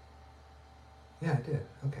 1? Yeah, I did.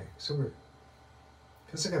 Okay, so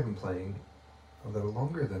feels like I've been playing a little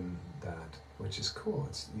longer than that, which is cool.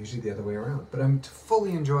 It's usually the other way around, but I'm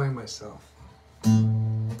fully enjoying myself.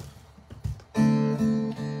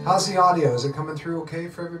 How's the audio? Is it coming through okay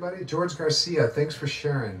for everybody? George Garcia, thanks for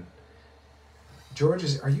sharing. George,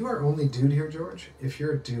 are you our only dude here, George? If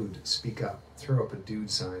you're a dude, speak up. Throw up a dude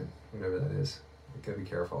sign, whatever that is. You gotta be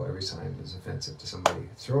careful. Every sign is offensive to somebody.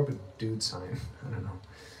 Throw up a dude sign. I don't know.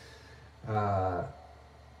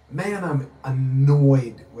 Man, I'm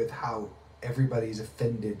annoyed with how everybody's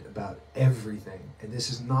offended about everything. And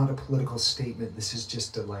this is not a political statement. This is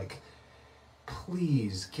just to, like,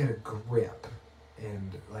 please get a grip.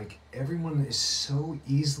 And, like, everyone is so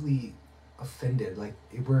easily offended. Like,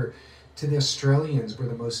 to the Australians,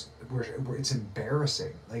 it's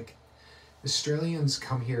embarrassing. Like, Australians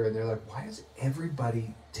come here and they're like, why does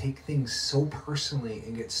everybody take things so personally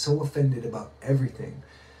and get so offended about everything?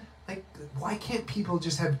 Like, why can't people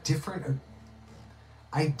just have different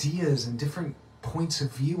ideas and different points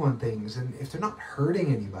of view on things? And if they're not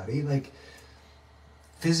hurting anybody, like,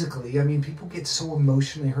 physically, I mean, people get so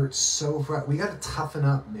emotionally hurt so fast. We gotta toughen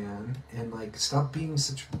up, man, and, like, stop being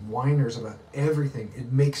such whiners about everything.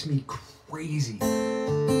 It makes me crazy.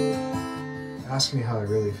 Ask me how I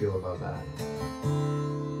really feel about that.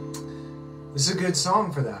 This is a good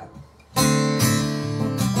song for that.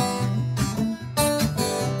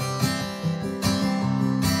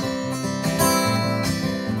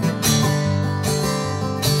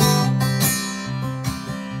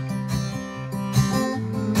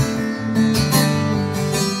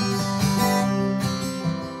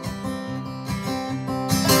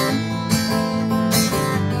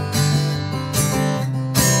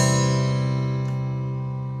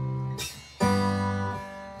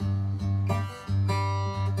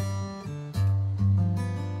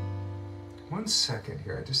 Second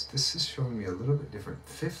here, this is showing me a little bit different.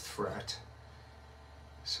 5th fret.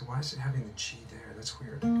 So why is it having the G there? That's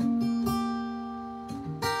weird.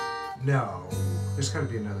 No, there's got to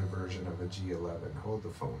be another version of a G11. Hold the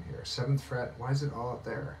phone here. 7th fret. Why is it all up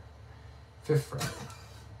there? 5th fret.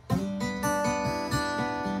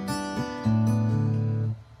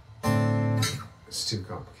 It's too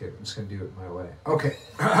complicated. I'm just gonna do it my way. Okay.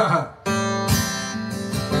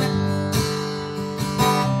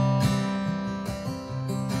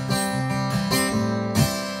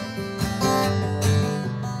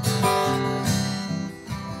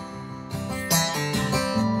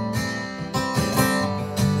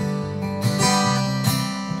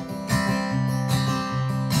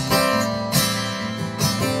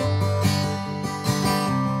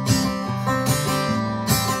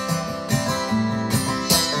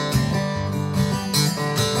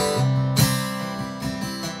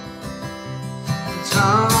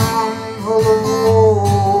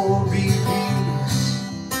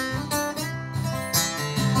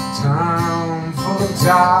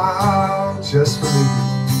 just believe.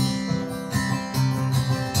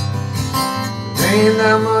 There ain't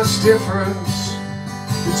that much difference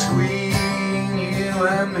between you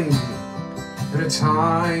and me. In a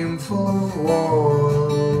time full of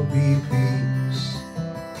war, be peace.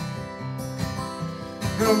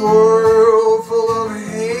 In a world full of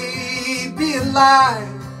hate, be alive.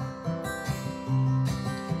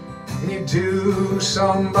 When you do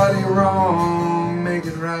somebody wrong, make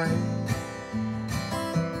it right.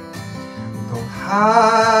 Don't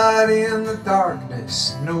hide in the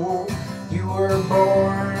darkness, no, you were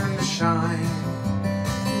born to shine.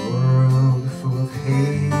 A world full of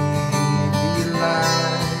hate, be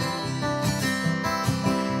alive.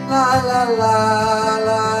 La la la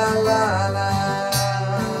la la la.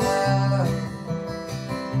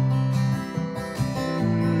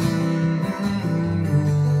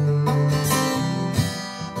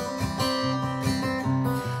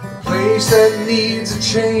 Place that needs a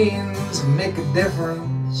change to make a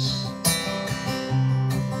difference.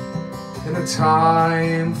 In a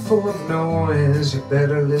time full of noise, you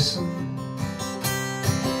better listen.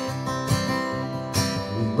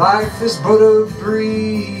 Life is but a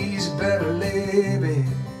breeze, you better live it.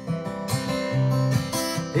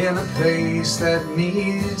 In a place that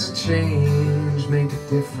needs a change, make a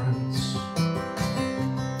difference.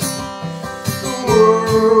 A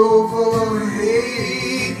world full of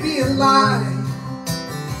hate, be alive.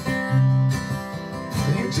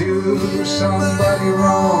 When you do somebody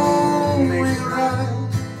wrong, make it right.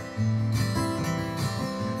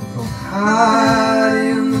 Don't hide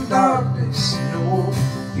in the darkness, no,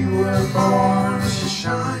 you were born to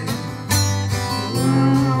shine. A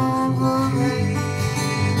world full of hate,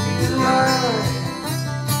 be alive.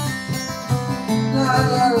 La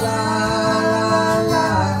la la la la.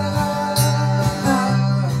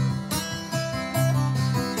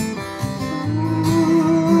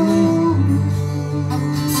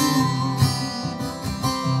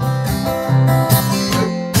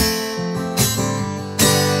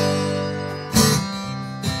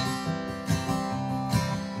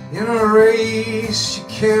 In a race you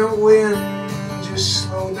can't win, just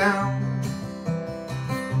slow down.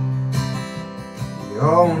 You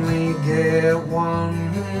only get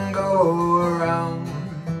one go around.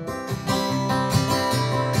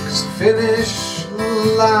 'Cause the finish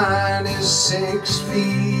line is 6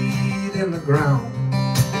 feet in the ground.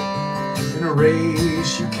 In a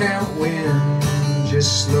race you can't win,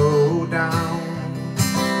 just slow down.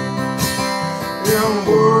 In a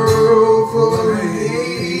world full of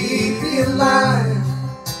hate, be alive.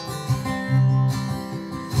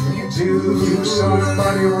 When you do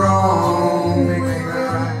somebody wrong, make it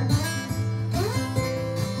right.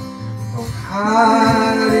 Don't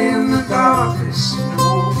hide in the darkness, no,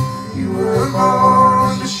 you were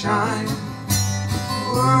born to shine.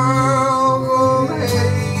 World full of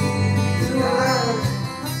hate, be alive.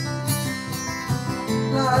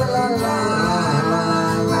 La la la la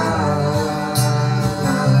la.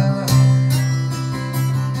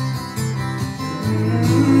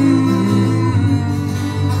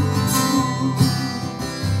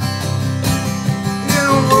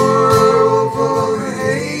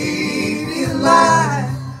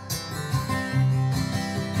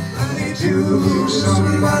 Do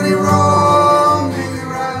somebody wrong, make it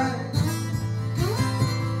right.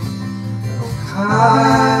 Don't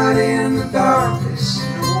hide in the darkness,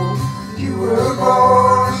 no, you were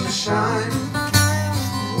born to shine.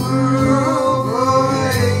 World full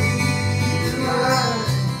of hate, light.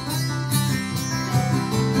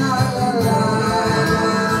 La la la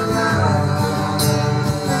la la.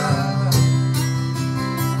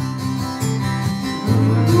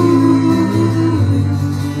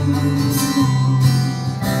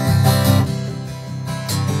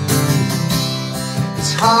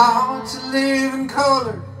 It's hard to live in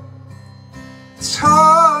color. It's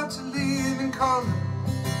hard to live in color.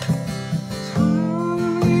 It's hard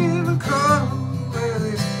to live in color. Well,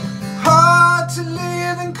 it's hard to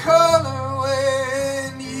live in color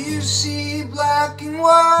when you see black and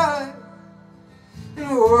white. In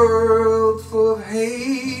a world full of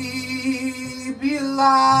hate, be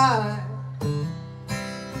alive.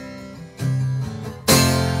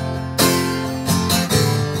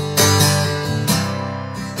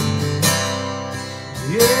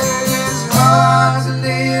 Yeah, it's hard to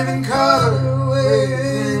live in color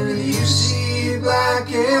when you see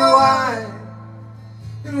black and white.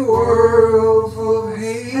 In a world full of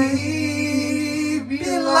hate, be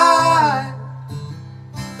alive.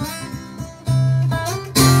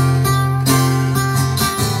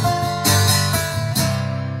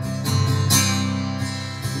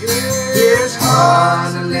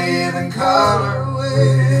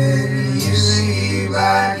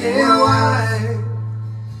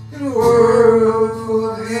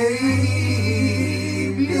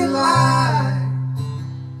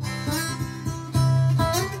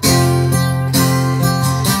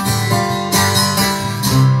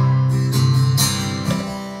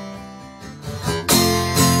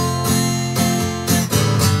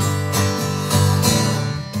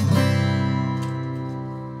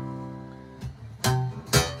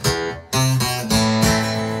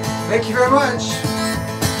 Thank you very much.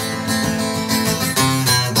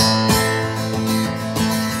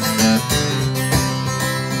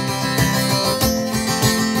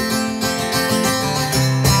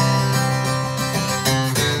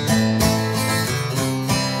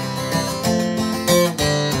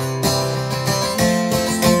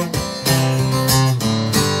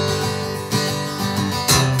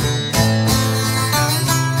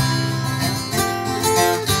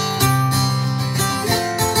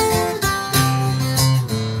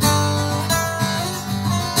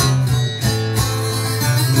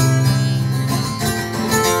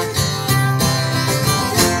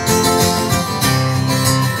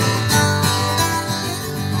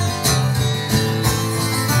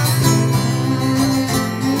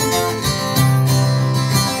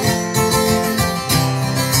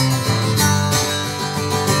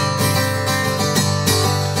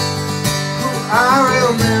 I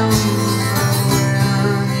remember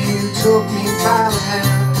when you took me by the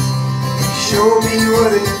hand, showed me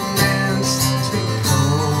what it meant to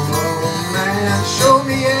become a man, showed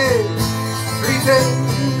me everything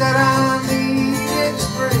that I needed to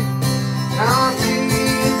bring. Now I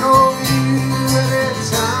think of you every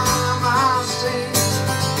time I sing.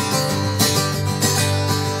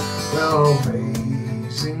 Well,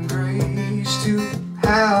 amazing grace to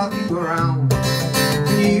have you around,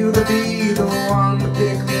 you to be the one to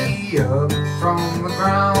pick me up from the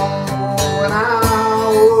ground. When I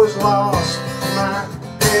was lost, my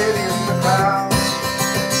head in the clouds,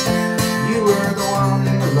 you were the one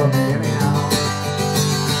to love me anyhow.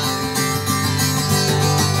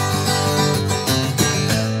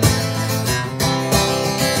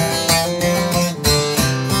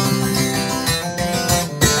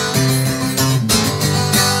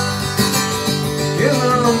 In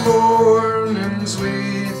the mornings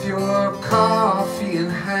with your coffee in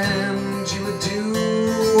hand, you would do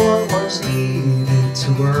what was needed to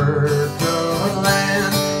work the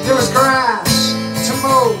land. There was grass to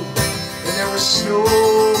mow, and there was snow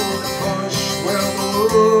to push. Well, the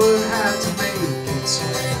wood had to make its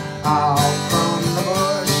way out from the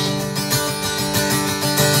bush.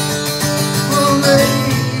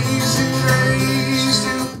 Amazing grace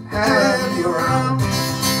to have you around,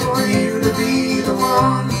 for you to be the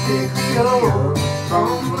one to pick me up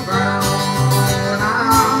from the ground. When I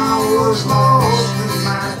was lost with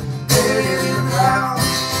my head in the clouds,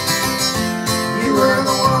 you were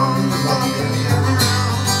the one to love me around.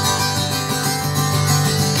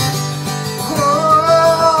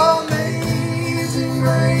 Oh, amazing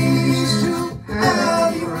grace to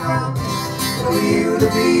have you around, for you to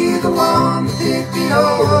be the one to pick me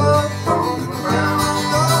up from the ground.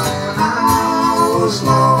 When I was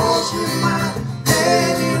lost with my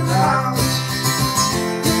head in the clouds,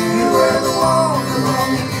 you were the one to love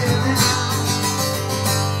me anyhow.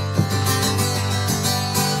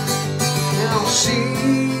 Now see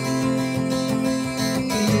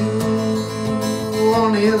you on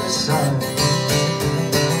the other side.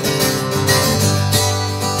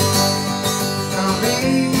 Now be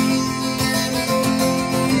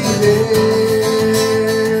there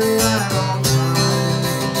right on time,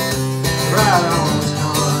 right on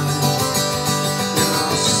time. And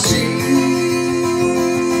I'll see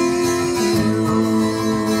you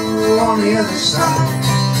on the other side.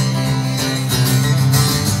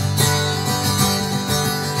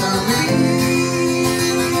 I'll be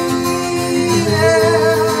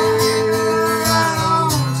there right on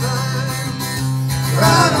time,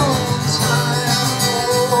 right on time.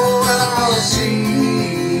 Oh, and I'll see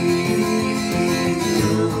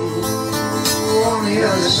you on the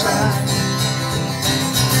other side.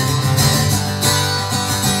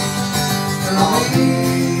 And I'll be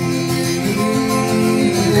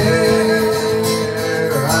there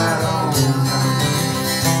right on time,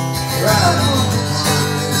 right on time.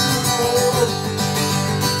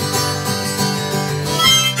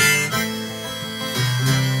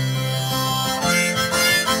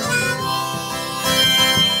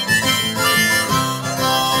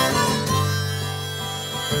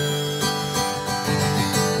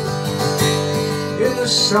 In the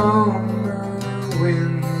summer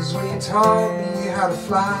winds, when you taught me how to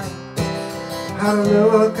fly, how to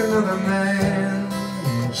look another man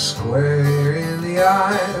square in the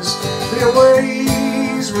eyes. Their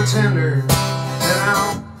ways were tender, and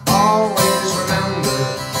I'll always remember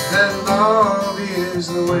that love is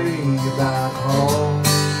the way back home.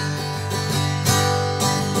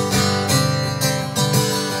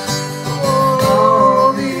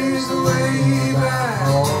 Love is the way back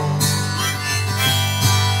home.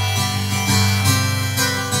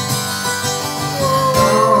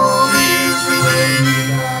 Love is the way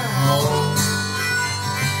back home.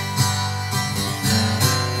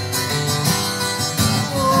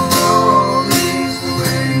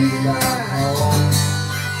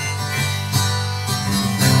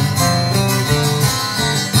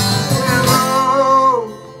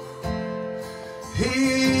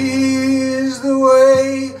 is the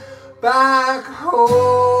way back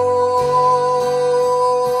home.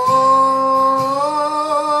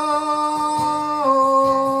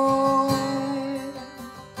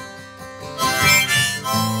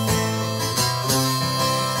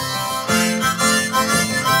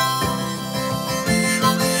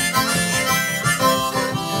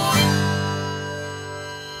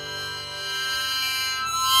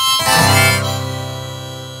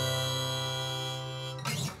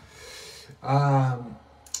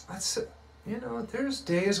 That's, you know, there's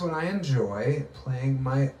days when I enjoy playing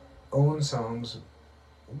my own songs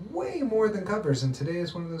way more than covers, and today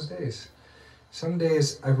is one of those days. Some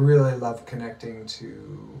days I really love connecting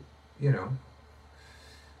to, you know,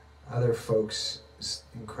 other folks'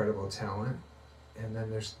 incredible talent, and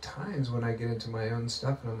then there's times when I get into my own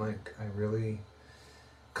stuff and I'm like, I really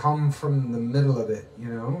come from the middle of it, you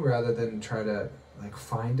know, rather than try to like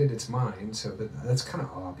find it. It's mine, so that's kind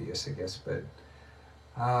of obvious, I guess, but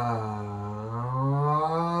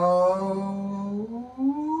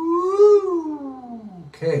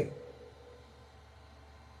okay.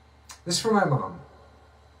 This is for my mom.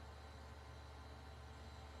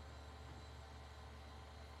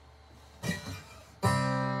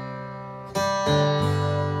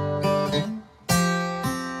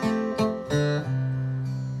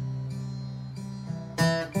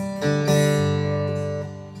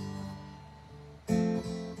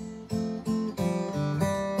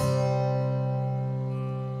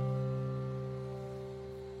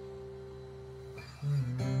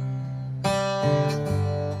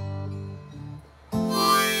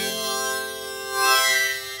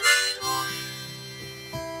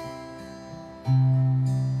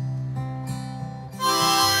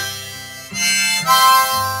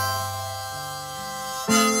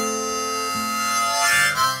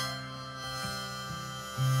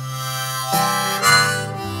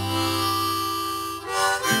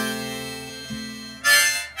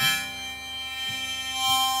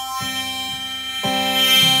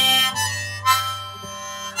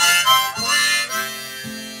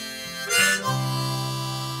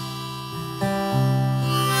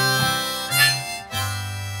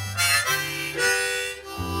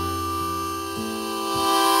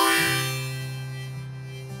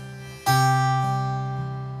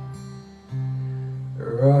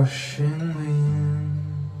 Rushing wind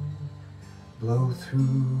blow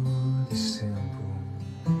through this temple.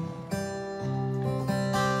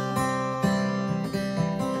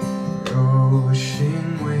 Rushing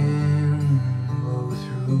wind blow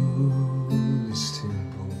through this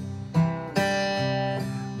temple,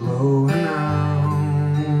 blowing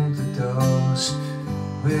out the dust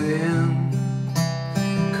within.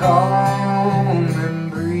 Come and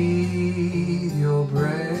breathe your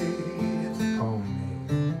breath upon me.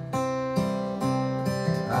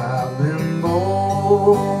 I've been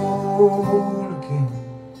born again.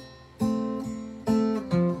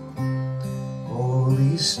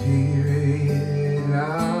 Holy Spirit, I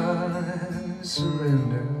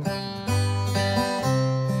surrender.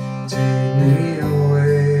 Take me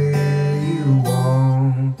where you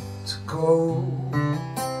want to go.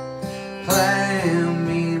 Plant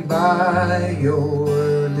me by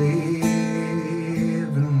your living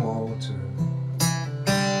water.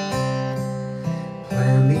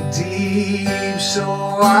 Plant me deep so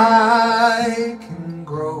I can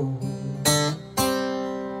grow.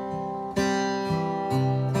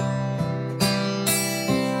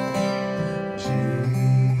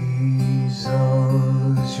 Jesus,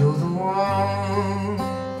 you're the one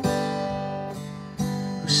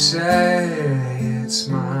who sets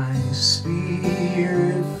my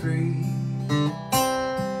spirit free.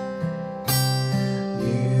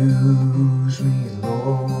 Use me,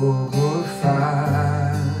 Lord, glorify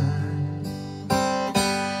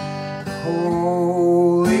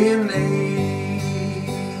holy name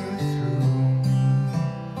through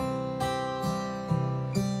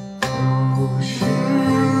ocean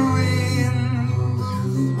wind blow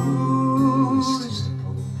through this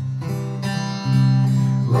temple.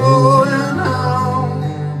 Lord, and now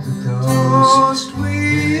the dust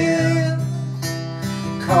wind,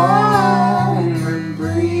 come and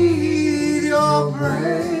breathe your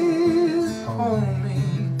breath on me.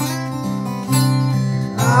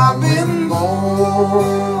 I've been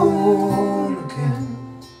born again.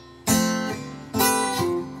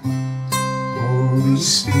 Holy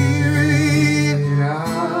Spirit, I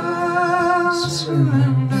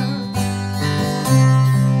surrender.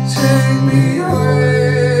 Take me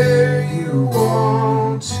where you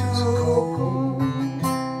want to go.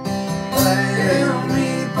 Plant me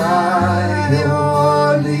by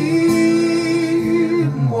your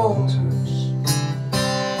living waters.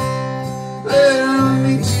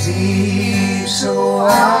 deep so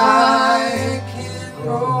I can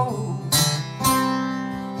grow.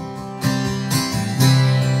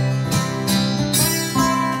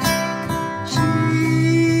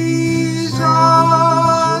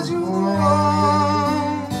 Jesus, you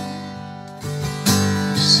alone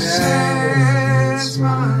sets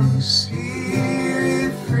my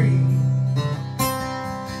spirit free.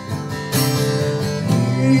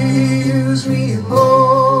 Use me,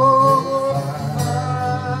 Lord,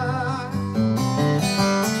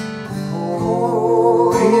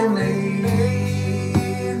 holy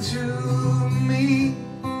name to me.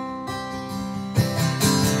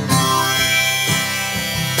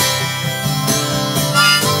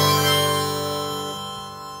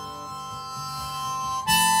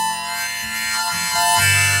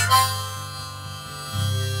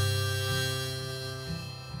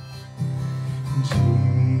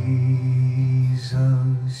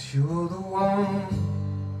 Jesus, you're the one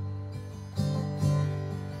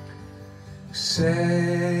who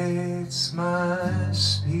sets my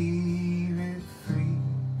spirit free.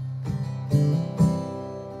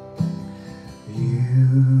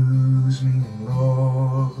 Use me,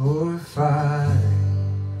 Lord, glorify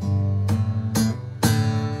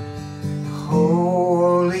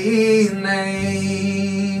holy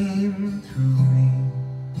name through me.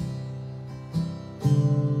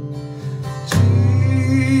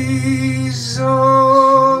 Jesus,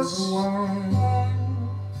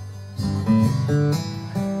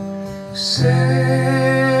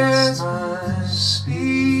 sets my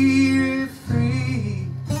spirit free.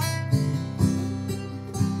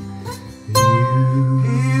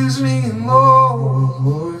 Use me, Lord,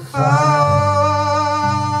 glorify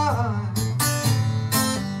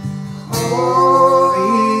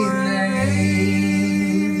holy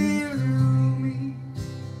name through me.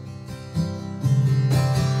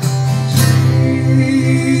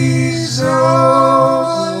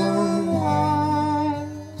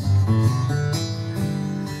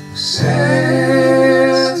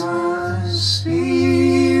 Sets my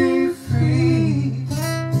spirit free.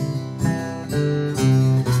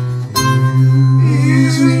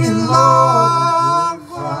 Use me, Lord,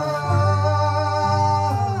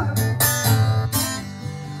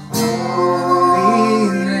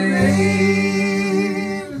 holy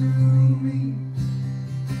name through me.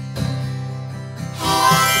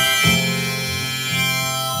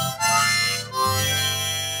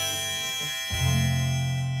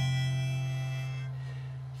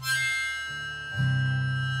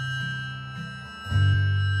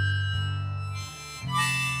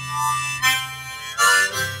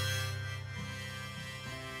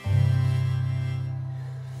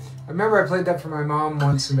 I remember I played that for my mom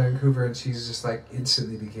once in Vancouver, and she's just like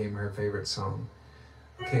instantly became her favorite song.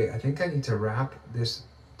 Okay, I think I need to wrap this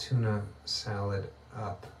tuna salad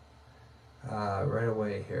up right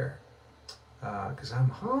away here because I'm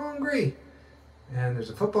hungry and there's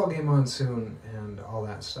a football game on soon and all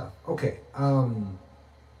that stuff. Okay,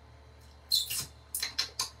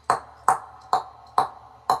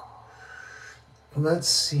 let's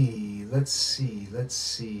see.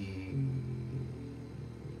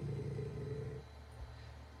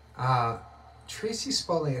 Tracy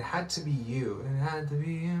Spalding, it had to be you. It had to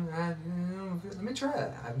be you. Let me try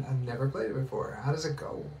it. I've never played it before. How does it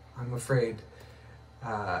go? I'm afraid.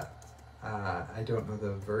 I don't know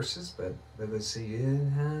the verses, but let's see. It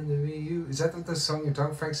had to be you. Is that the song you're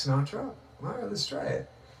talking, Frank Sinatra? All right, let's try it.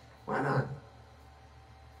 Why not?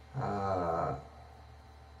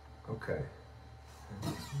 Okay.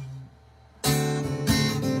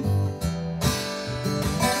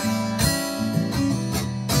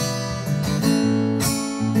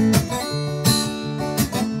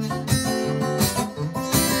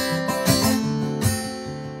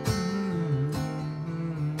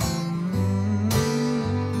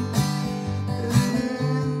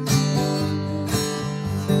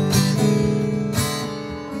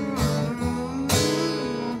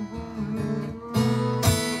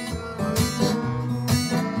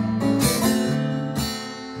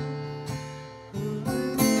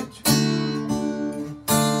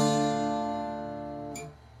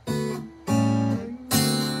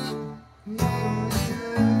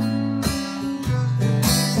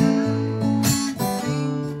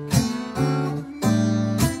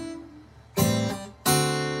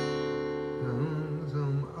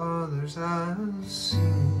 I've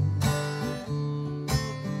seen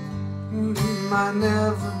might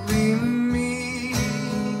never be me,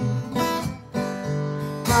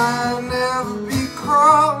 might never be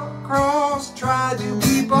cross, try to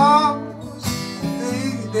be boss.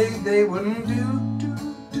 They wouldn't do.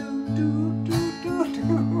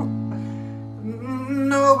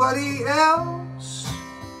 Nobody else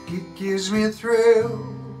gives me a thrill.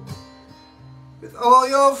 With all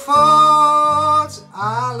your faults,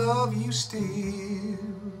 I love you still.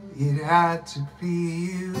 It had to be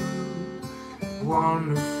you,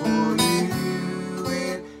 wonderful you.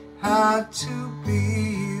 It had to be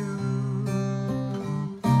you.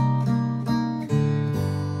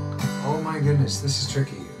 Oh my goodness, this is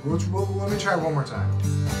tricky. Let me try one more time.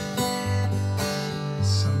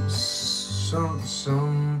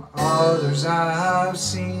 Some others I've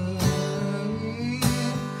seen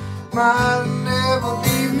might never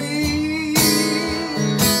be me.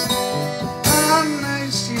 And they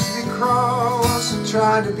used to be cross and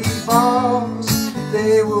tried to be false.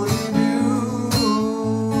 They wouldn't do,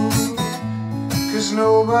 'cause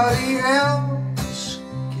nobody else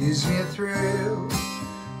gives me a thrill.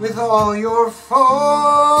 With all your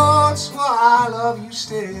faults, well, I love you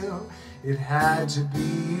still. It had to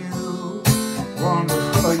be you,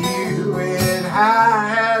 wonderful you. It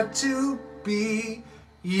had to be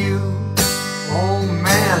you. Oh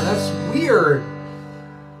man, that's weird.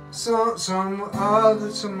 Some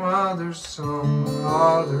others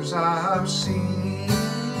I've seen.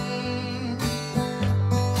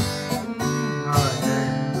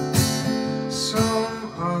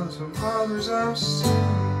 Some others I've seen.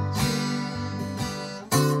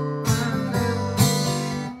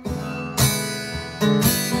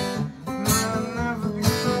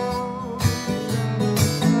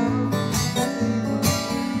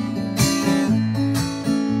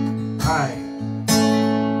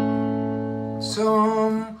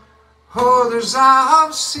 Some others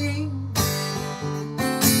I've seen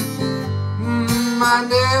might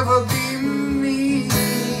never be me,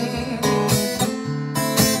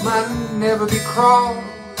 might never be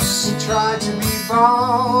cross and try to be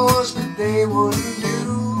boss, but they wouldn't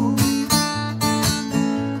do.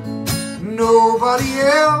 Nobody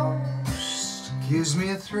else gives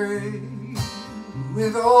me a thrill.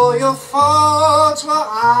 With all your faults, well,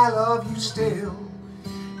 I love you still.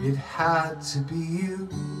 It had to be you,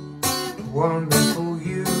 wonderful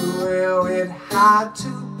you. Well, it had to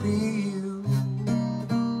be you.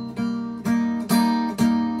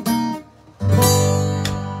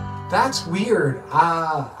 That's weird.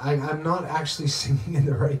 I'm not actually singing in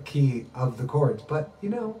the right key of the chords, but you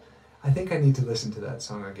know, I think I need to listen to that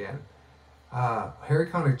song again. Harry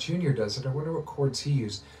Connick Jr. does it. I wonder what chords he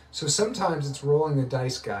used. So sometimes it's rolling the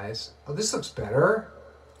dice, guys. Oh, this looks better.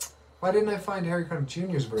 Why didn't I find Harry Connick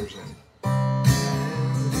Jr.'s version?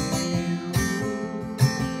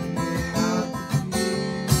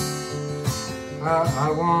 I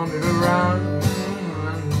wandered around,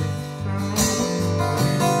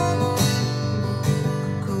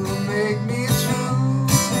 couldn't make me true.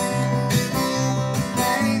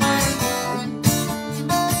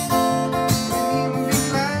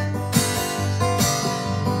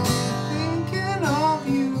 Thinking of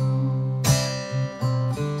you.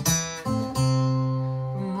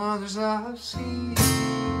 Others I've seen.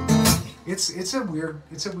 It's a weird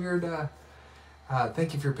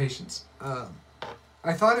thank you for your patience.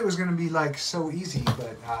 I thought it was gonna be like so easy,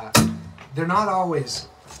 but they're not always.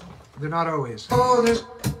 Oh, there's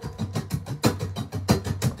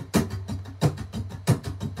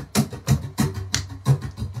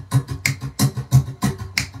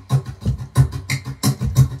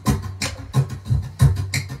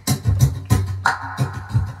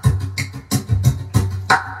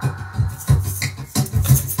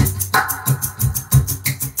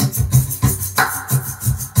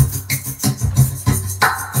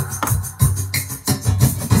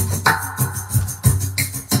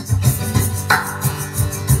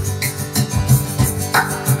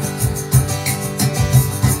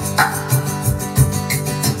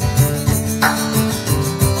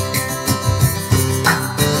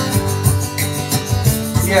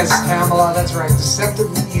yes, Pamela, that's right.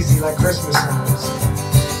 Deceptively easy, like Christmas songs.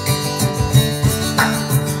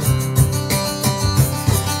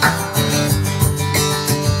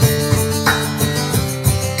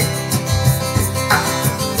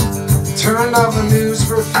 Turned off the news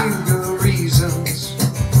for a few good reasons.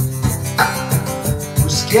 It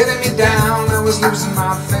was getting me down, I was losing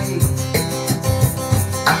my faith.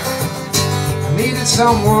 I needed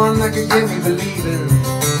someone that could get me believing.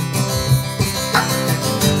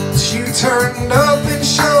 You turned up and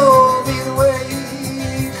showed me the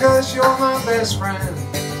way, 'cause you're my best friend.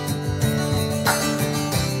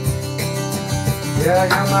 Yeah,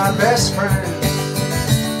 you're my best friend.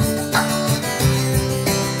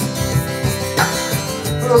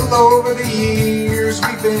 Well, over the years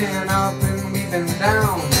we've been up and we've been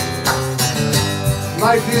down.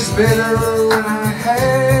 Life is better when I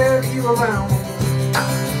have you around.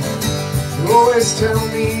 always tell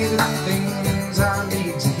me the things I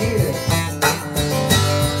need to hear.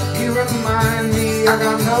 You remind me I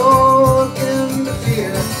got nothing to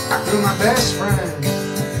fear. You're my best friend.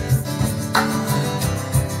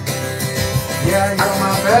 Yeah, you're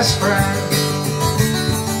my best friend.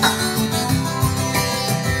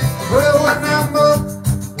 Well, when I'm up,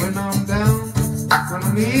 when I'm down, when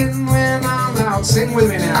I'm eating, when I'm out, sing with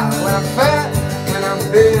me now. When I'm fat, when I'm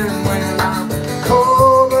thin, when I'm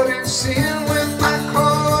cold but in sin, when my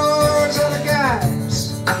car's out of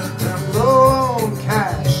gas, when I'm low on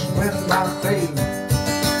cash, when my faith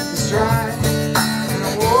is dry, and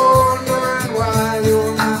I'm wondering why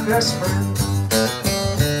you're my best friend.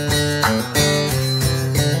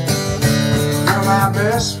 You're my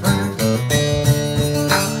best friend.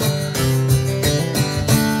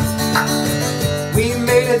 We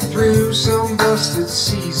made it through some busted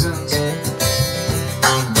seasons.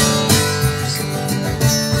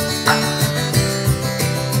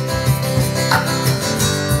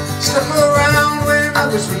 Stuck around when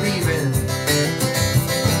others were leaving.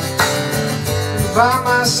 And by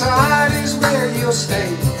my side is where you'll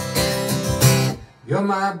stay. You're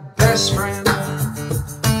my best friend.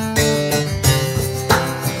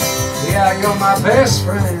 Yeah, you're my best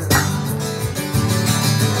friend.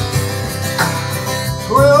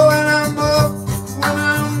 Well, when I'm up, when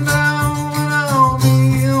I'm down, when I'm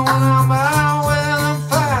in, when I'm out, when I'm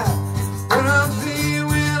fat, when I'm thin,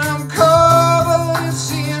 when I'm covered in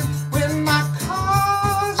sin, when my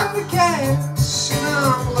car's out of gas, and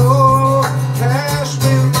I'm low on cash,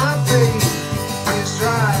 when my faith is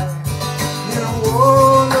dry, and I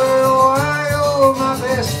wonder why you're my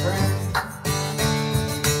best friend.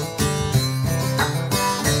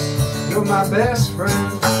 You're my best friend.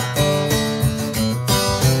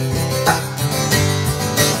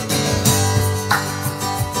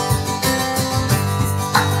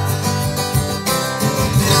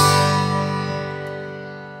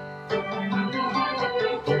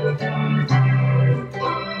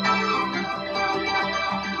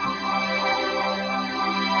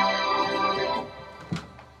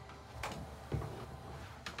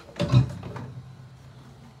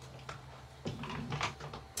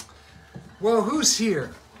 Well, who's here?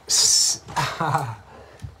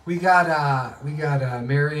 we got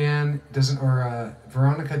Marianne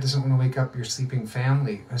Veronica doesn't want to wake up your sleeping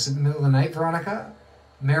family. Is it the middle of the night, Veronica?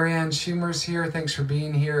 Marianne Schumer's here. Thanks for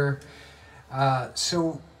being here. And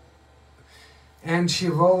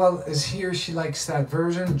Chivola is here. She likes that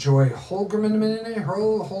version. Joy Holgerman.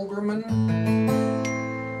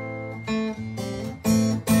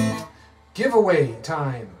 Giveaway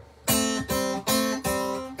time.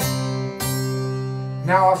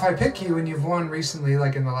 Now, if I pick you and you've won recently,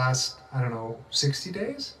 like in the last, I don't know, 60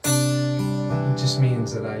 days, it just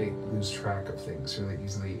means that I lose track of things really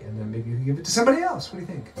easily, and then maybe you can give it to somebody else. What do you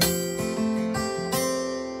think?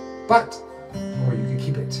 Or you can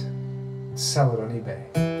keep it, sell it on eBay.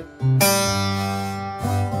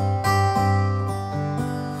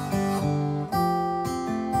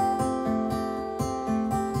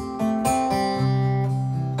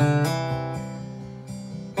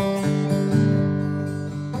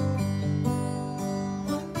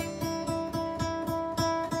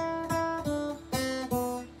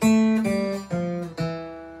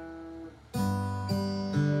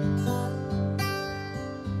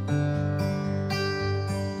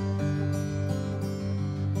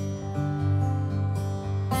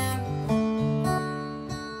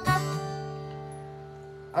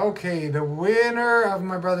 Okay, the winner of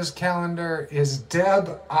my brother's calendar is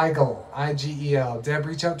Deb Eigel, I-G-E-L. Deb,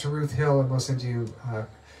 reach out to Ruth Hill and we'll send you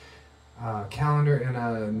a calendar and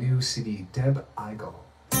a new CD. Deb Eigel.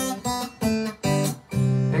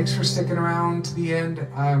 Thanks for sticking around to the end.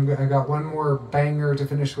 I got one more banger to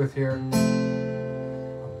finish with here.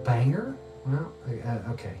 A banger? Well,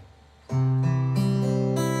 okay.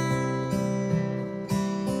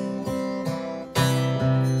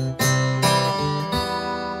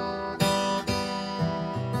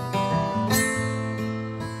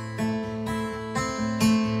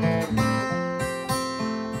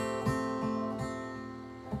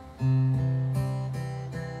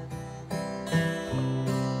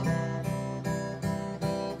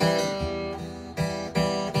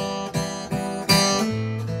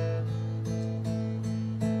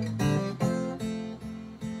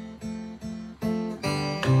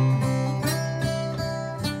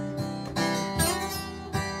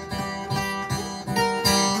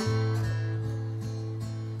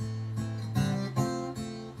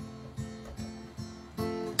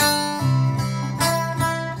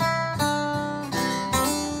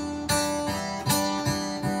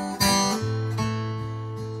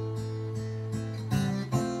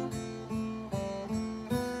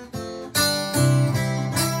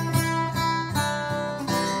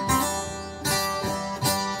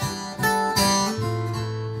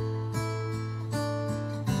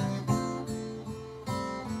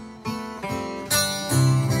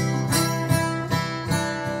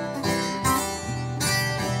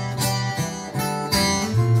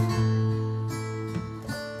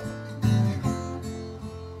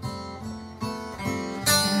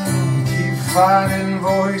 fighting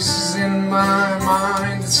voices in my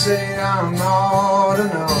mind that say I'm not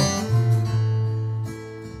enough.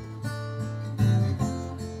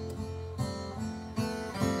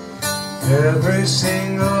 Every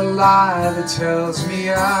single lie that tells me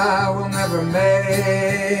I will never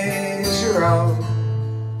measure up.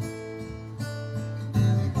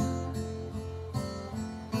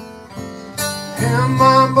 Am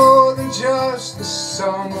I more than just the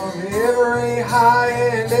sum of every high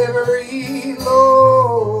and every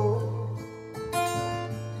low?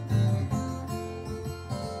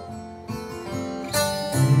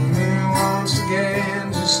 Once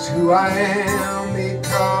again, just who I am,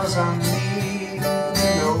 because I need to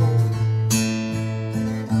know.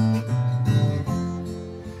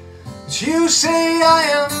 But you say I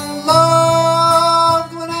am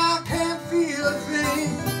loved when I can't feel a thing.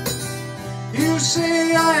 You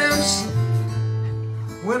say I am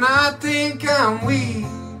when I think I'm weak.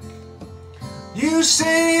 You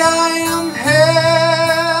say I am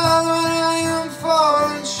held when I am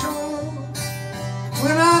falling short,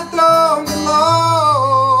 when I don't belong.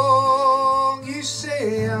 You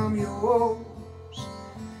say I'm yours,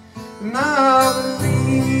 and I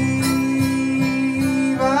believe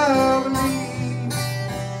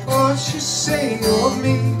what you say of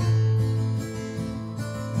me.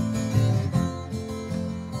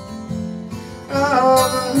 I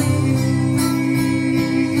believe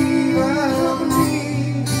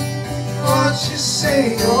what you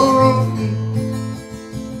say of me.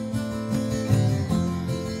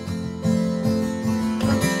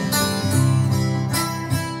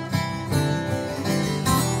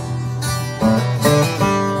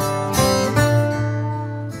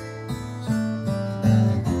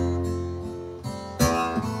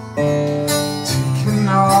 Taking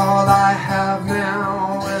all I have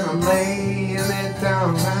now, and I'm laying it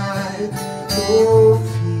down at your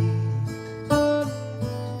feet.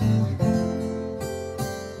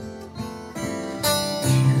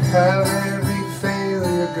 You have every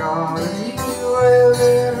failure, God, and you have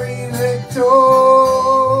every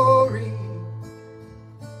victory.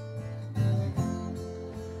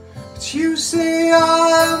 But you say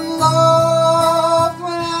I'm loved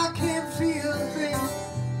when I can't feel a thing.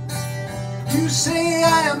 You say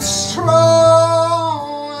I am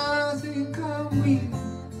strong when I think I'm weak.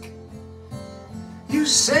 You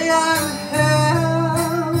say I'm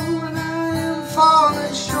held when I am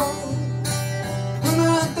falling short, when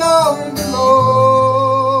I don't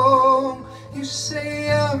belong. You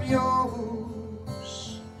say I'm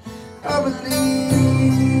yours. I believe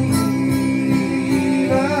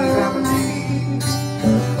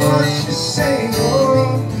what you say of me.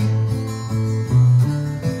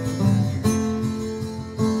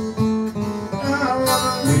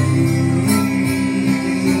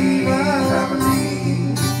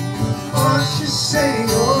 Say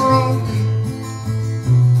of me.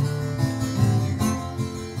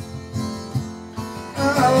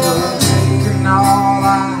 Taking all I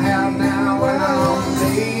have now, and I'm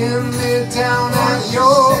laying it down at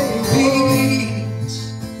your feet.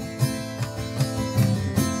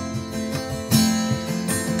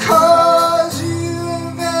 'Cause you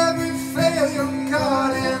have every failure,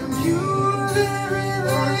 God, and you have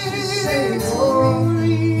every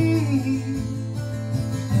victory.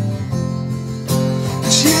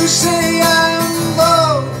 You say I'm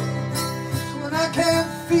loved when I can't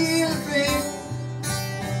feel a thing.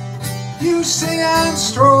 You say I'm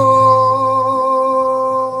strong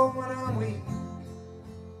when I'm weak.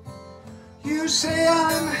 You say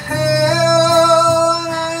I'm held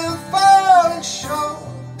and I am falling short,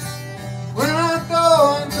 when I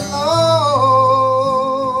don't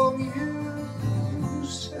belong. You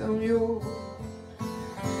say I'm yours.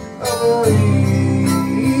 I believe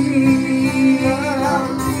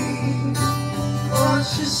what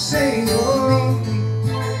you say of me.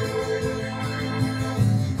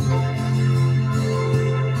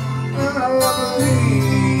 I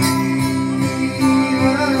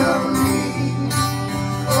believe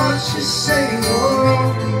what you say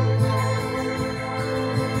of me.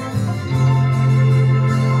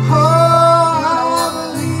 Oh, I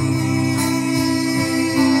believe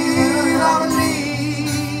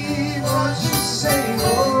what you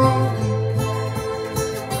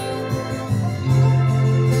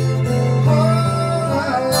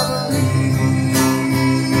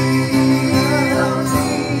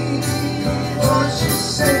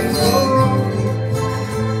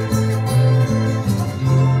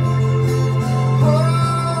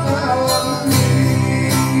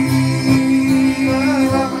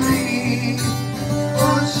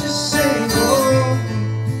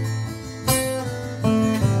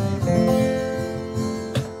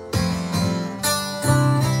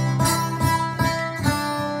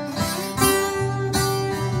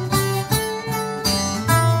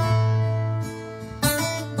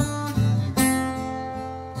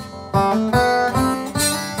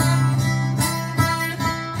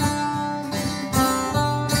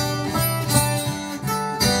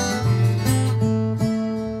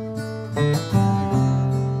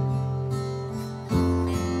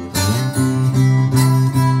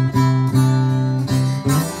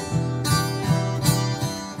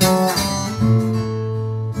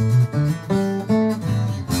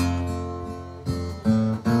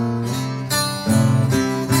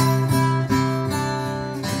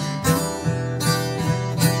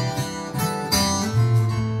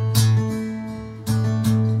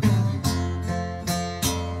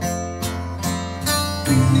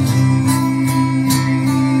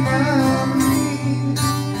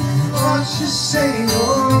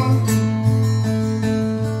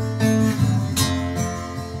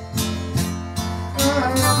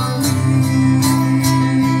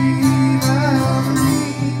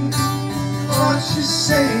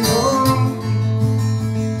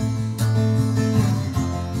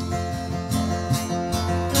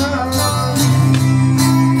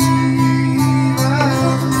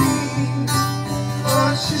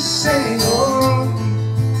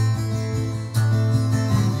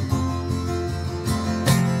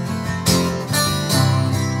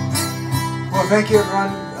Thank you, everyone.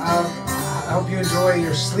 I hope you enjoy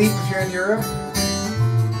your sleep if you're in Europe,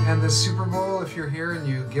 and the Super Bowl if you're here and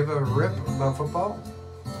you give a rip about football.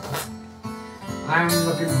 I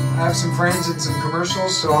have some friends in some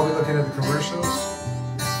commercials, so I'll be looking at the commercials.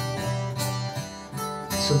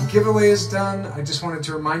 So the giveaway is done. I just wanted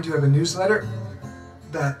to remind you I have a newsletter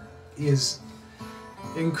that is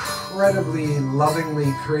incredibly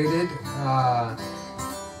lovingly created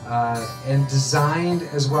and designed,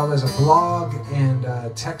 as well as a blog and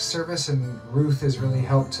text service, and Ruth has really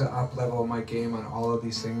helped to up-level my game on all of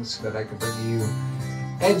these things so that I can bring you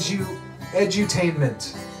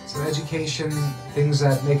edutainment, so education, things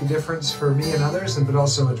that make a difference for me and others, but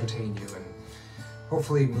also entertain you and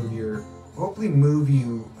hopefully move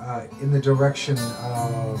you in the direction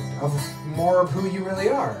of more of who you really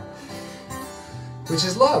are, which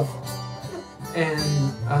is love, and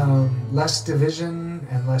less division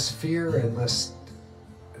and less fear and less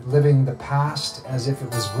living the past as if it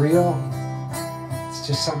was real. It's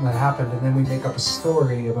just something that happened, and then we make up a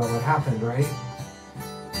story about what happened, right?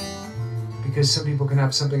 Because some people can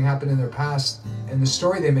have something happen in their past, and the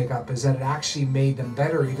story they make up is that it actually made them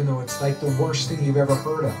better, even though it's like the worst thing you've ever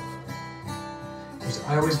heard of.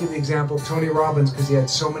 I always give the example of Tony Robbins, because he had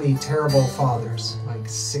so many terrible fathers, like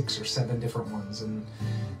 6 or 7 different ones, and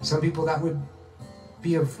some people that would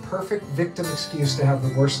be a perfect victim excuse to have the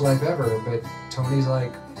worst life ever, but Tony's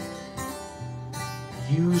like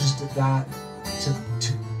used that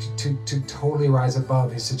to totally rise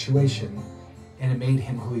above his situation, and it made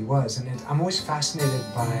him who he was. And I'm always fascinated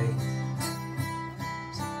by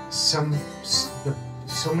so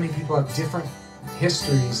many people have different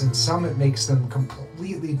histories, and some it makes them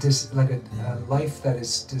completely like a life that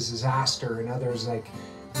is disaster, and others like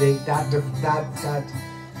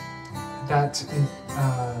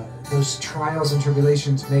those trials and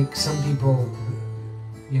tribulations make some people,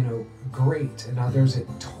 you know, great, and others it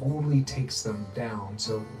totally takes them down.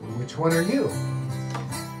 So which one are you?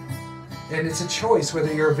 And it's a choice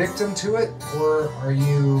whether you're a victim to it, or are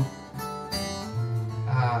you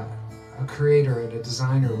a creator and a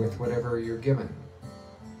designer with whatever you're given.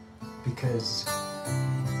 Because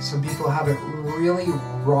some people have it really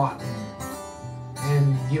rotten,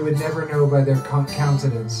 and you would never know by their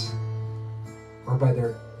countenance or by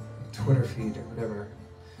their Twitter feed or whatever.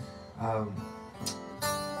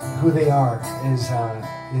 Who they are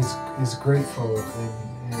is grateful,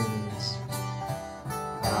 and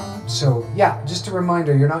so yeah, just a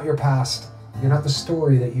reminder: you're not your past. You're not the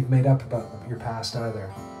story that you've made up about your past either.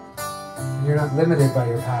 And you're not limited by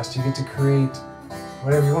your past. You get to create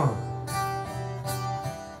whatever you want.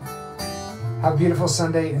 Have a beautiful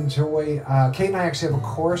Sunday. Enjoy. Kate and I actually have a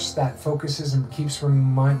course that focuses and keeps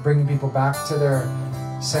bringing people back to their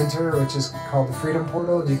center, which is called the Freedom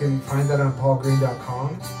Portal. You can find that on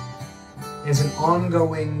paulgreene.com. It's an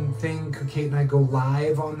ongoing thing. Kate and I go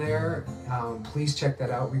live on there. Please check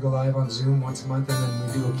that out. We go live on Zoom once a month, and then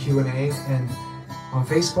we do a Q&A and on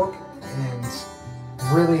Facebook, and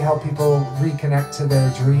really help people reconnect to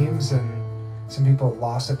their dreams. And some people have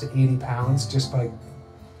lost up to 80 pounds just by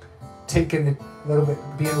taking it a little bit,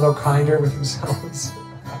 being a little kinder with themselves.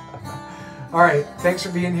 All right, thanks for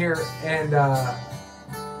being here. And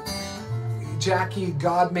Jackie,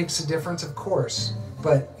 God makes a difference, of course,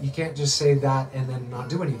 but you can't just say that and then not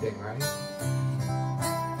do anything, right?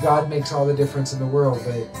 God makes all the difference in the world,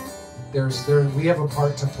 but we have a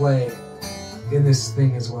part to play in this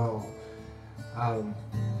thing as well.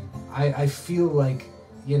 I feel like,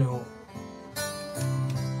 you know,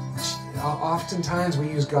 oftentimes we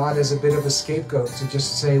use God as a bit of a scapegoat to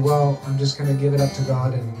just say, well, I'm just going to give it up to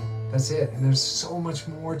God and that's it. And there's so much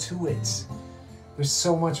more to it. There's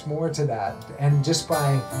so much more to that. And just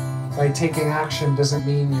by taking action doesn't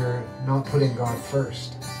mean you're not putting God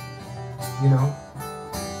first. You know?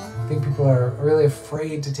 I think people are really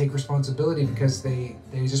afraid to take responsibility because they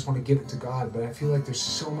just want to give it to God. But I feel like there's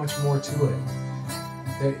so much more to it.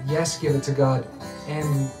 That yes, give it to God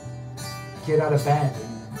and get out of bed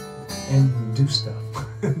and do stuff.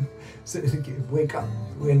 So, wake up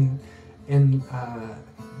and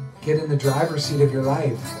get in the driver's seat of your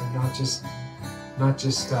life and not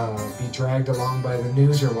just be dragged along by the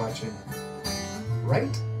news you're watching.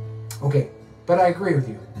 Right? Okay, but I agree with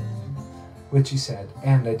you, what you said,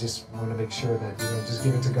 and I just want to make sure that, you know, just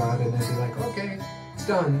give it to God and then be like, okay, it's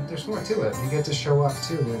done. There's more to it. You get to show up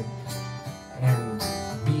too and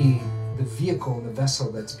be the vehicle and the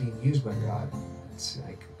vessel that's being used by God. It's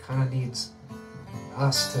like kind of needs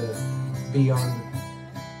us to be on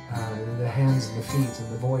the hands and the feet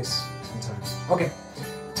and the voice sometimes. Okay,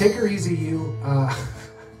 take her easy, you.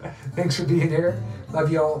 Thanks for being here.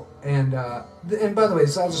 Love y'all. And by the way,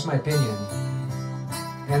 it's all just my opinion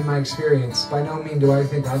and my experience. By no means do I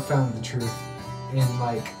think I've found the truth and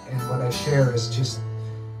what I share is just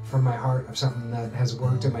from my heart of something that has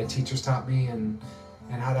worked and my teachers taught me and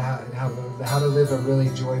how to live a really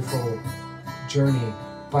joyful journey.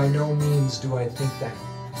 By no means do I think that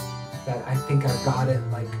I think I've got it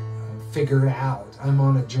figured out. I'm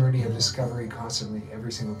on a journey of discovery constantly,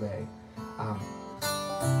 every single day. All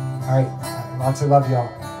right, lots of love, y'all,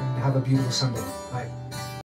 and have a beautiful Sunday. Bye.